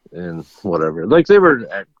 like, and whatever. Like, they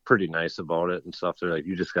were pretty nice about it and stuff. They're like,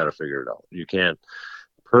 you just got to figure it out. You can't.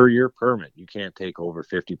 Per your permit, you can't take over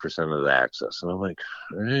 50% of the access. And I'm like,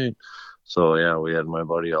 all right. So yeah, we had my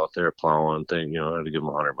buddy out there plowing thing, I had to give him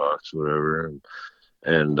 $100, whatever.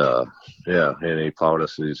 And yeah, and he plowed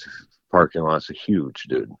us. These parking lots are huge,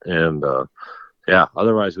 dude. And yeah,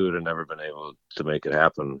 otherwise we would have never been able to make it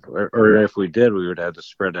happen. Or if we did, we would have to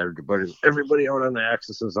spread everybody out on the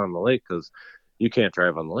axes on the lake, because you can't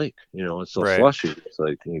drive on the lake. It's so slushy. It's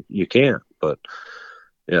like you can't. But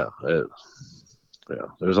yeah,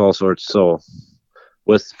 there's all sorts. So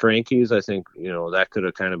with Frankie's, I think that could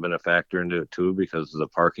have kind of been a factor into it too, because of the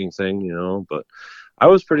parking thing. But I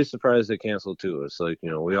was pretty surprised they canceled too. It's like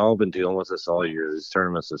we all been dealing with this all year. These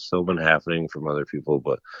tournaments have still been happening from other people,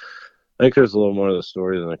 but I think there's a little more to the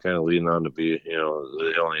story than they're kind of leading on to be. They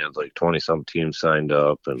only had like 20-some teams signed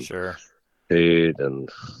up and paid and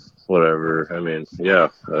whatever. I mean, yeah,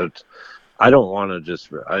 I don't want to just.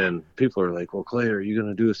 And people are like, "Well, Clay, are you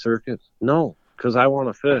going to do a circuit?" No, because I want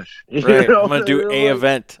to fish. Right, I'm going to do a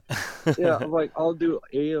event. Yeah, I'm like, I'll do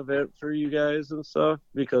a event for you guys and stuff,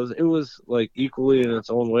 because it was like equally in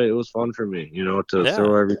its own way. It was fun for me, to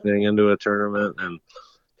throw everything into a tournament and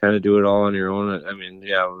kind of do it all on your own. I mean,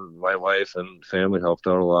 yeah, my wife and family helped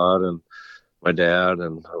out a lot, and my dad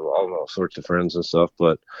and all sorts of friends and stuff.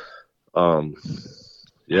 But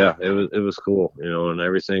yeah, it was cool, and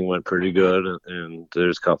everything went pretty good. And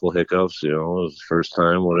there's a couple hiccups, it was the first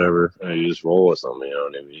time, whatever. You just roll with them, you know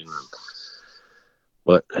what I mean?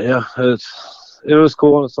 But yeah, it was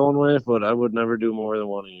cool in its own way, but I would never do more than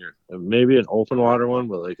one a year. Maybe an open water one,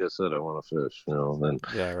 but like I said, I want to fish, Then,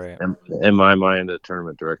 yeah, right. In my mind, a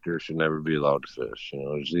tournament director should never be allowed to fish.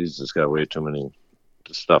 He's just got way too many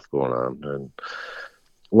stuff going on and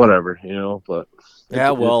whatever, But yeah,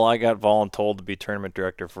 well, I got voluntold to be tournament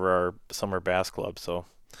director for our summer bass club, so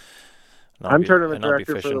I'm tournament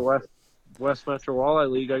director for the West Metro Walleye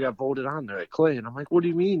League. I got voted on there at Clay, and I'm like, "What do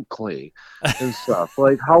you mean, Clay?" and stuff.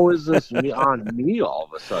 Like, how is this on me all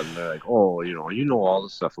of a sudden? They're like, "Oh, you know all the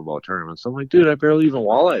stuff about tournaments." I'm like, "Dude, I barely even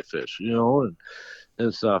walleye fish, and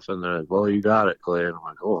stuff." And they're like, "Well, you got it, Clay." And I'm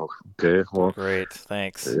like, "Oh, okay, well, great,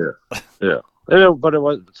 thanks." Yeah. But it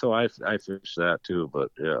was so I fished that too. But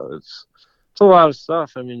yeah, it's a lot of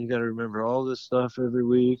stuff. I mean, you got to remember all this stuff every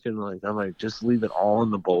week, and I'm like, just leave it all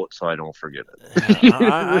in the boat so I don't forget it. Yeah,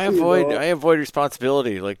 I avoid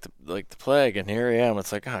responsibility like the plague, and here I am.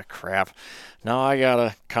 It's like, oh crap, now I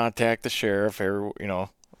gotta contact the sheriff.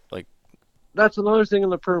 Like that's another thing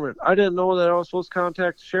in the permit. I didn't know that I was supposed to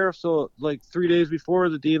contact the sheriff. So like 3 days before,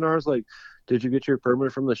 the DNR's like, "Did you get your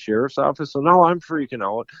permit from the sheriff's office?" So now I'm freaking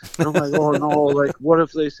out. And I'm like, "Oh no!" Like, what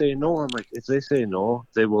if they say no? I'm like, if they say no,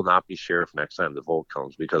 they will not be sheriff next time the vote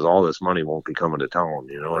comes, because all this money won't be coming to town.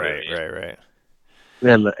 Right.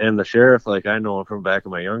 And the sheriff, like, I know him from back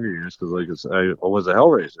in my younger years, because I was a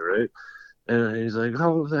Hellraiser, right? And he's like,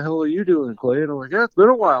 "How the hell are you doing, Clay?" And I'm like, "Yeah, it's been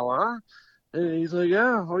a while, huh?" And he's like,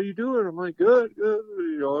 "Yeah, how you doing?" I'm like, good,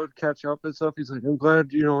 catch up and stuff. He's like, "I'm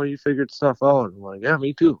glad, you figured stuff out." I'm like, "Yeah,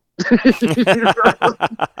 me too."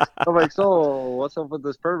 I'm like, "So what's up with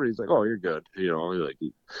this permit?" He's like, "Oh, you're good. Like,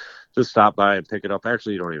 just stop by and pick it up.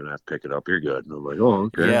 Actually, you don't even have to pick it up. You're good." And I'm like, "Oh,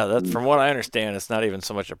 okay." Yeah, that's from what I understand. It's not even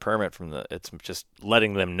so much a permit it's just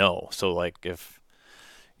letting them know. So like if,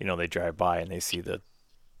 they drive by and they see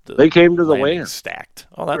they came to the weigh-in stacked.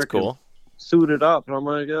 Oh, that's cool. Suited up, and I'm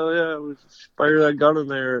like, "Oh yeah, we fire that gun in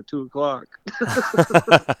there at 2:00.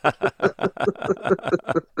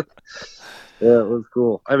 Yeah, it was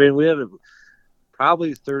cool. I mean, we had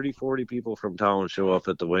probably 30-40 people from town show up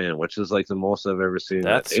at the weigh-in, which is like the most I've ever seen.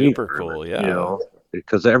 That's super cool. Yeah,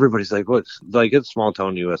 because everybody's like, "What's like?" It's small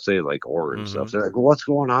town USA, like Oregon and stuff. They're like, "Well, what's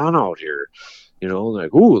going on out here?"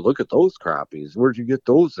 Like, "Ooh, look at those crappies. Where'd you get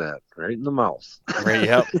those at?" Right in the mouth. Right,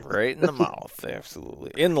 yep, right in the mouth.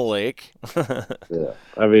 Absolutely. In the lake. Yeah.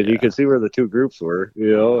 I mean, you can see where the two groups were,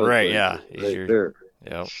 Right, like, yeah. Right there.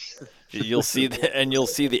 Yep. You'll see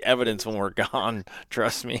the evidence when we're gone,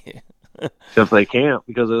 trust me. Except they can't,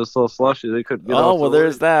 because it was so slushy they couldn't get out. Oh, well,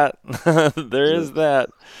 there's that. There is that.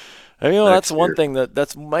 That's one thing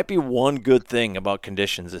that might be one good thing about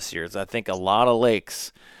conditions this year is I think a lot of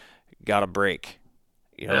lakes got a break.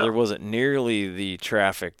 There wasn't nearly the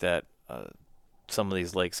traffic that some of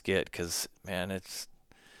these lakes get, because, man, it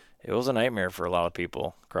was a nightmare for a lot of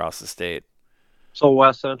people across the state. So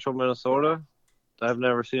West Central Minnesota, I've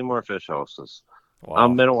never seen more fish houses. Wow.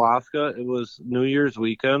 Minnewaska, it was New Year's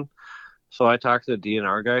weekend, so I talked to the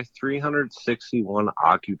DNR guy, 361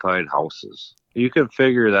 occupied houses. You can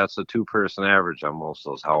figure that's a 2-person average on most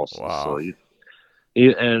of those houses. Wow. So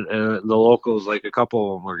and the locals, like a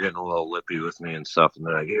couple of them were getting a little lippy with me and stuff, and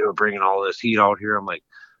they're like, "You're bringing all this heat out here." I'm like,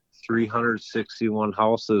 361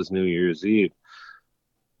 houses New Year's Eve.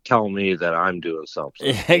 tell me that I'm doing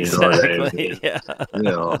something. Exactly. You know what I mean? Yeah. You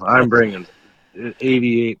know, I'm bringing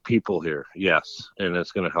 88 people here. Yes. And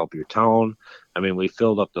it's going to help your town. I mean, we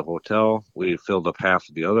filled up the hotel. We filled up half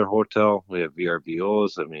of the other hotel. We have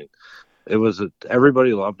VRBOs. I mean,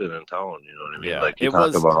 everybody loved it in town. You know what I mean? Yeah. Like you It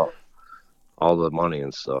talk was. about all the money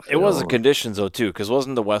and stuff. It was the conditions though too, because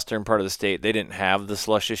wasn't the western part of the state, they didn't have the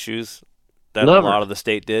slush issues that a lot of the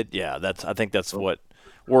state did. Yeah, I think that's what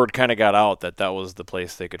word kind of got out, that was the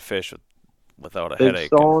place they could fish without a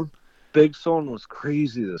headache. Big Stone was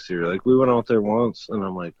crazy this year. Like we went out there once, and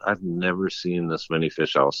I'm like, I've never seen this many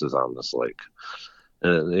fish houses on this lake.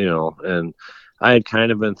 And you know, and I had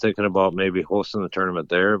kind of been thinking about maybe hosting the tournament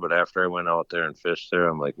there, but after I went out there and fished there,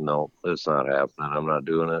 I'm like, no, it's not happening. I'm not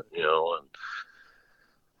doing it. You know, and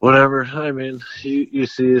whatever. I mean, you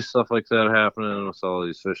see stuff like that happening with all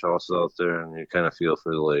these fish houses out there, and you kind of feel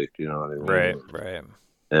for the lake. You know what I mean? Right.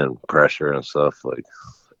 And pressure and stuff. Like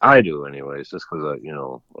I do, anyways, just because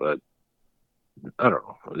I don't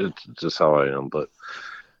know. It's just how I am, but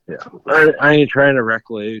yeah, I ain't trying to wreck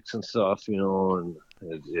lakes and stuff, you know, and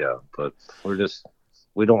yeah, but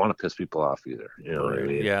we don't want to piss people off either, you know what I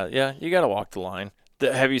mean? Yeah, you got to walk the line.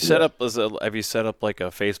 Have you set up like a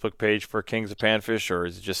Facebook page for Kings of Panfish, or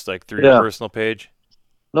is it just like through your personal page?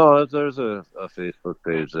 No, there's a Facebook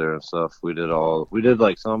page there and stuff. We did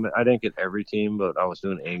like some. I didn't get every team, but I was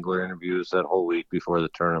doing angler interviews that whole week before the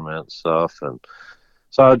tournament and stuff, and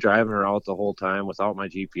so I was driving around the whole time without my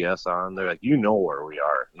GPS on. They're like, you know where we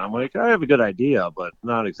are. And I'm like, I have a good idea, but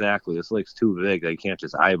not exactly. This lake's too big. I can't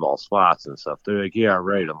just eyeball spots and stuff. They're like, yeah,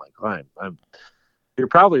 right. I'm like, fine. You're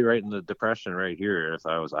probably right in the depression right here if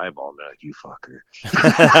I was eyeballing. They're like, you fucker.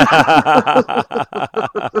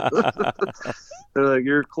 They're like,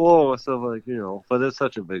 you're close. I'm like, you know, but it's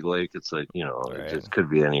such a big lake. It's like, you know, It just could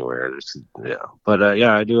be anywhere. Yeah. But,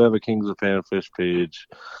 I do have a Kings of Panfish page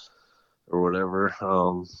or whatever.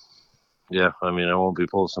 Yeah, I mean, I won't be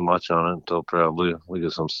posting much on it until probably we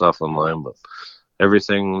get some stuff online, but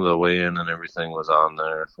everything, the weigh-in and everything was on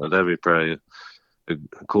there. That'd be probably a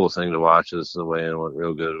cool thing to watch. Is the weigh-in went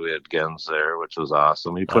real good. We had Gens there, which was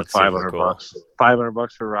awesome. He put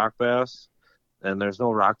 $500 for rock bass, and there's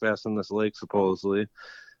no rock bass in this lake supposedly.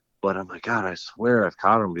 But I'm like, God, I swear I've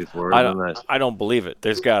caught them before. I don't believe it.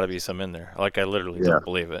 There's got to be some in there. Like I literally don't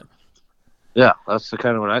believe it. Yeah, that's the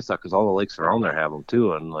kind of what I thought, because all the lakes around there have them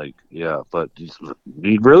too, and like, yeah, but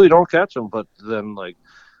you really don't catch them. But then, like,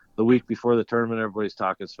 the week before the tournament, everybody's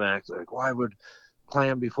talking smack. Like, why would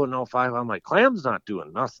Clam be putting out 5? I'm like, Clam's not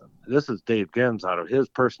doing nothing. This is Dave Gens out of his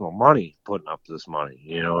personal money putting up this money.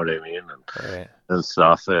 You know what I mean? And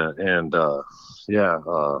stuff. And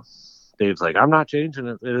Dave's like, I'm not changing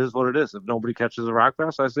it. It is what it is. If nobody catches a rock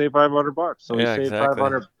bass, I save $500. So he saved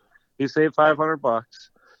 $500. He saved $500.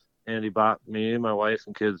 And he bought me, my wife,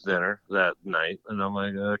 and kids dinner that night. And I'm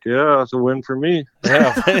like, yeah, it's a win for me.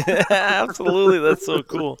 Yeah, absolutely. That's so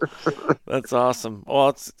cool. That's awesome.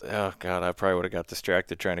 Well, oh, God, I probably would have got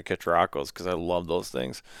distracted trying to catch Roccos because I love those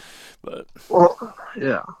things. But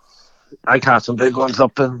yeah. I caught some big ones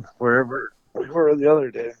up in wherever we were the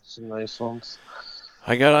other day. Some nice ones.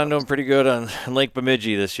 I got onto them pretty good on Lake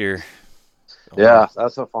Bemidji this year. Yeah,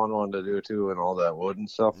 that's a fun one to do too, and all that wood and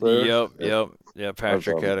stuff there. Yep. Yeah,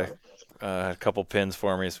 Patrick had a couple pins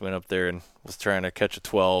for me. So went up there and was trying to catch a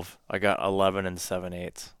 12. I got 11 and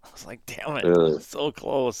 7/8. I was like, damn it, really? So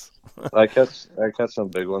close. I caught some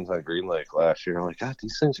big ones on Green Lake last year. I'm like, God,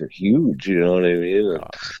 these things are huge. You know what I mean?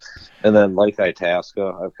 And then Lake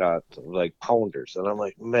Itasca, I've caught like pounders, and I'm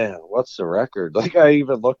like, man, what's the record? Like, I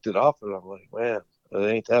even looked it up, and I'm like, man. It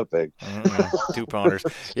ain't that big. 2 pounders.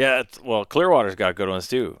 Yeah, Clearwater's got good ones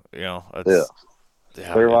too. You know.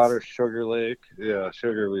 Clearwater, Sugar Lake. Yeah,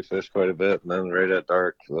 Sugar we fish quite a bit, and then right at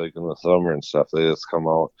dark, like in the summer and stuff, they just come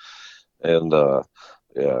out. And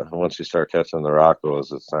once you start catching the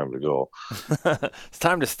Roccos, it's time to go. It's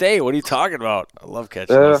time to stay. What are you talking about? I love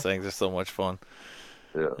catching those things. They're so much fun.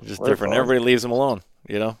 Yeah, they're just different. Fun. Everybody leaves them alone.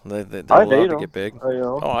 You know, they're allowed to get big.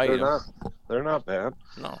 They're not bad.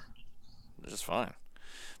 No, they're just fine.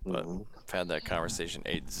 But I've had that conversation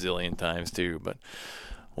 8 zillion times too. But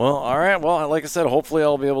well, all right. Well, like I said, hopefully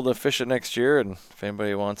I'll be able to fish it next year. And if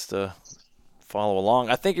anybody wants to follow along,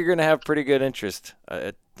 I think you're going to have pretty good interest.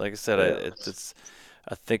 Like I said,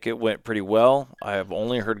 I think it went pretty well. I have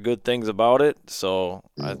only heard good things about it, so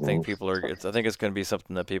I think I think it's going to be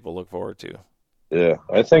something that people look forward to. Yeah,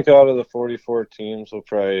 I think out of the 44 teams, we'll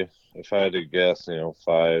probably, if I had to guess,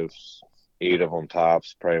 5, 8 of them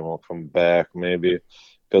tops probably won't come back, maybe.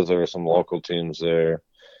 Because there are some local teams there.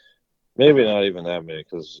 Maybe not even that many,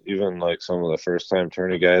 because even like some of the first-time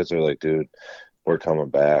tourney guys are like, dude, we're coming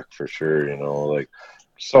back for sure, like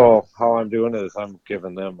So how I'm doing it is I'm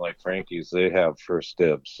giving them, like Frankie's, they have first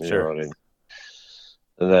dibs. You know what I mean?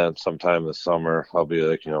 And then sometime this summer, I'll be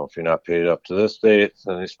like, you know, if you're not paid up to this date,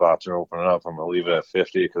 then these spots are opening up. I'm going to leave it at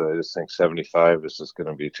 50 because I just think 75 is just going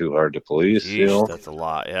to be too hard to police. Jeez, you know? That's a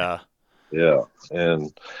lot, yeah. Yeah,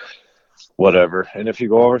 and whatever. And if you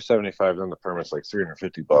go over 75, then the permit's like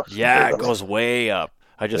 $350. Yeah, it goes way up.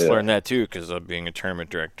 I just learned that too because of being a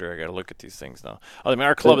tournament director. I got to look at these things now. I mean,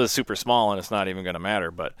 our club is super small and it's not even going to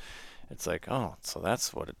matter, but it's like, oh, so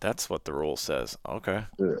that's what the rule says. Okay.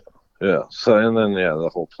 Yeah. So, and then, the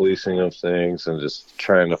whole policing of things and just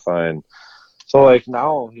trying to find. So, like,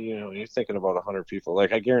 now, you know, you're thinking about 100 people.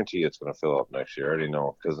 Like, I guarantee it's going to fill up next year. I already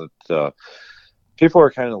know because people are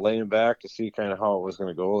kind of laying back to see kind of how it was going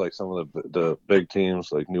to go. Like, some of the big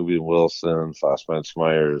teams, like Newby and Wilson, Fossbench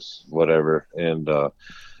Myers, whatever. And,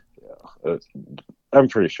 I'm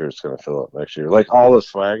pretty sure it's going to fill up next year. Like, all the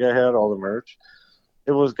swag I had, all the merch,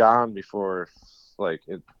 it was gone before, I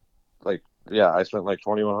spent like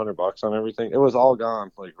 $2,100 on everything. It was all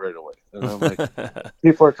gone like right away. And I'm like,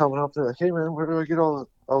 people are coming up, they're like, hey man, where do I get all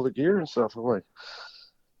the gear and stuff? I'm like,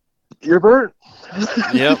 you're burnt.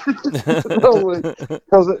 Yep.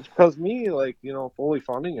 Because me, like, you know, fully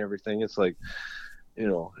funding everything, it's like, you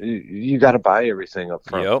know, you got to buy everything up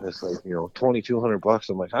front. Yep. It's like, you know, $2,200.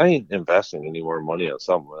 I'm like, I ain't investing any more money on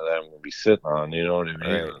something that I'm going to be sitting on. You know what I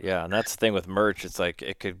mean? Right. Yeah, and that's the thing with merch. It's like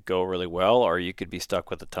it could go really well, or you could be stuck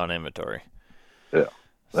with a ton of inventory. Yeah.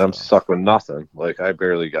 I'm stuck with nothing. Like, I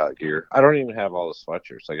barely got gear. I don't even have all the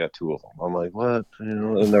sweatshirts. I got 2 of them. I'm like, what? You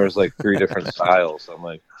know, and there was like 3 different styles. I'm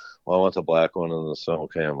like, well, I want the black one and the snow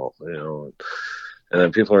camel, you know. And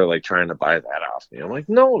then people are like trying to buy that off me. I'm like,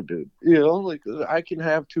 no, dude. You know, like, I can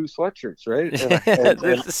have 2 sweatshirts, right?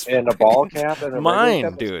 And a ball cap and a mine,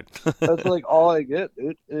 cap. dude. That's like all I get,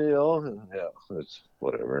 dude. You know, and it's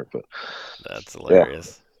whatever. But that's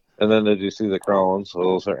hilarious. Yeah. And then did you see the crowns? So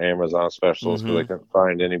those are Amazon specials because they couldn't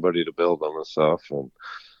find anybody to build them and stuff. And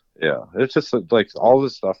yeah, it's just like all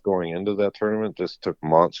this stuff going into that tournament just took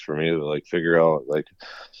months for me to like figure out, like,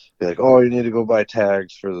 oh, you need to go buy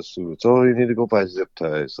tags for the suits. Oh, you need to go buy zip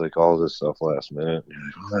ties. Like all this stuff last minute.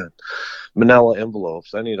 Like, Manila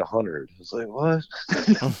envelopes. I need 100. It's like, what?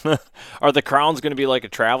 Are the crowns going to be like a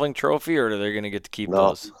traveling trophy, or are they going to get to keep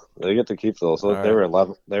those? They get to keep those. So they were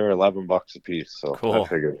 $11 a piece. So cool. I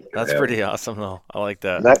figured that's pretty awesome, though. I like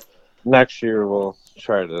that. Next year we'll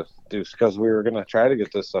try to do, because we were gonna try to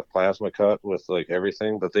get this stuff plasma cut with like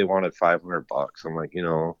everything, but they wanted $500. I'm like, you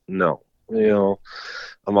know, no, you know,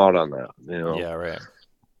 I'm out on that. You know. Yeah. Right.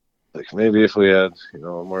 Like maybe if we had, you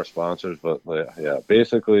know, more sponsors, but yeah,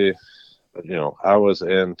 basically, you know, I was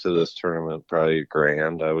into this tournament probably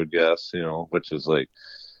 $1,000, I would guess, you know, which is like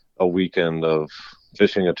a weekend of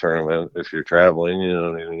fishing a tournament if you're traveling, you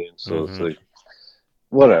know what I mean? So it's like,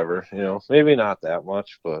 whatever, you know, maybe not that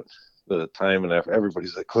much, but the time and effort,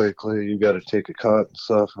 everybody's like, Clay, you got to take a cut and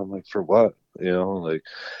stuff. I'm like, for what? You know, like,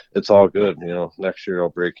 it's all good, you know, next year I'll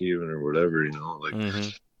break even or whatever, you know, like,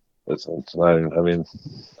 it's not even, I mean,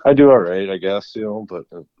 I do all right, I guess, you know,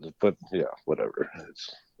 but yeah, whatever.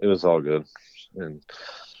 It was all good. And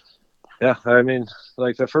yeah, I mean,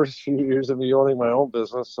 like the first few years of me owning my own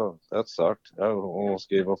business, so that sucked. I almost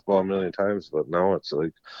gave up about 1 million times, but now it's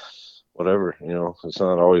like, whatever, you know, it's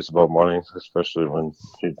not always about money, especially when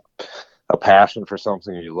you a passion for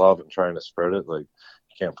something you love and trying to spread it. Like,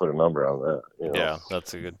 you can't put a number on that. You know? Yeah,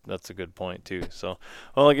 that's a good point too. So,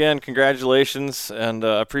 well, again, congratulations, and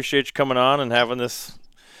I appreciate you coming on and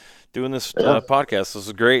doing this podcast. This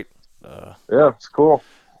is great. Yeah, it's cool.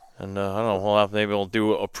 And I don't know, maybe we'll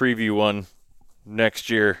do a preview one next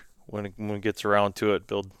year when it gets around to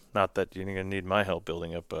it. Not that you're gonna need my help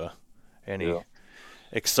building up any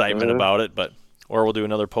excitement about it, or we'll do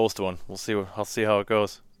another post one. I'll see how it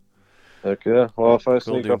goes. Heck yeah. Well, if I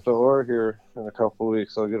sneak up to Ore here in a couple of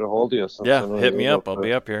weeks, I'll get a hold of you. Yeah, hit me up. I'll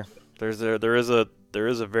be up here. There is a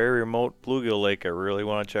very remote bluegill lake I really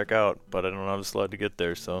want to check out, but I don't have a sled to get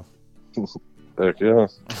there. So. Heck yeah.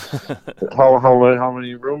 How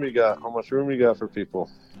many room you got? How much room you got for people?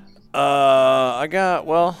 I got,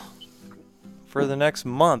 for the next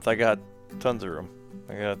month, I got tons of room.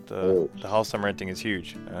 I got the house I'm renting is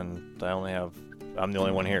huge, and I'm the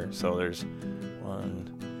only one here. So there's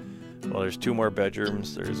there's 2 more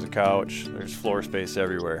bedrooms. There's a couch. There's floor space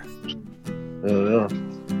everywhere. Yeah.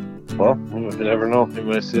 Well, you never know. You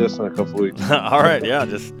might see us in a couple weeks. All right. Yeah.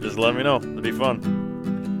 Just let me know. It'll be fun.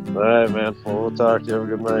 All right, man. Well, we'll talk to you. Have a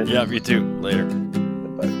good night. Yeah. You too. Later.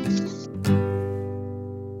 Bye.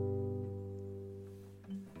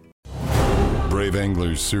 Brave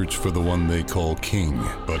anglers search for the one they call king,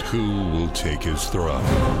 but who will take his throne?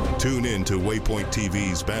 Tune in to Waypoint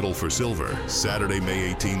TV's Battle for Silver, Saturday,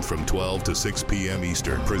 May 18th from 12 to 6 p.m.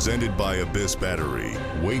 Eastern, presented by Abyss Battery.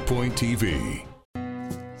 Waypoint TV.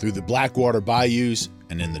 Through the Blackwater bayous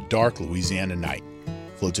and in the dark Louisiana night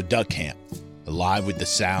floats a duck camp, alive with the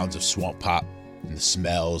sounds of swamp pop and the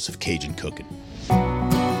smells of Cajun cooking.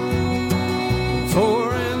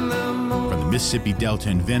 From the Mississippi Delta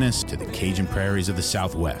in Venice to the Cajun prairies of the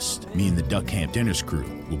Southwest, me and the Duck Camp Dinners crew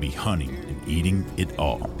will be hunting and eating it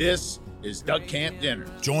all. This is Duck Camp Dinner.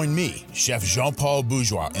 Join me, Chef Jean-Paul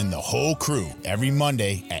Bourgeois, and the whole crew every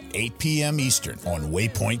Monday at 8 p.m. Eastern on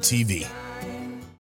Waypoint TV.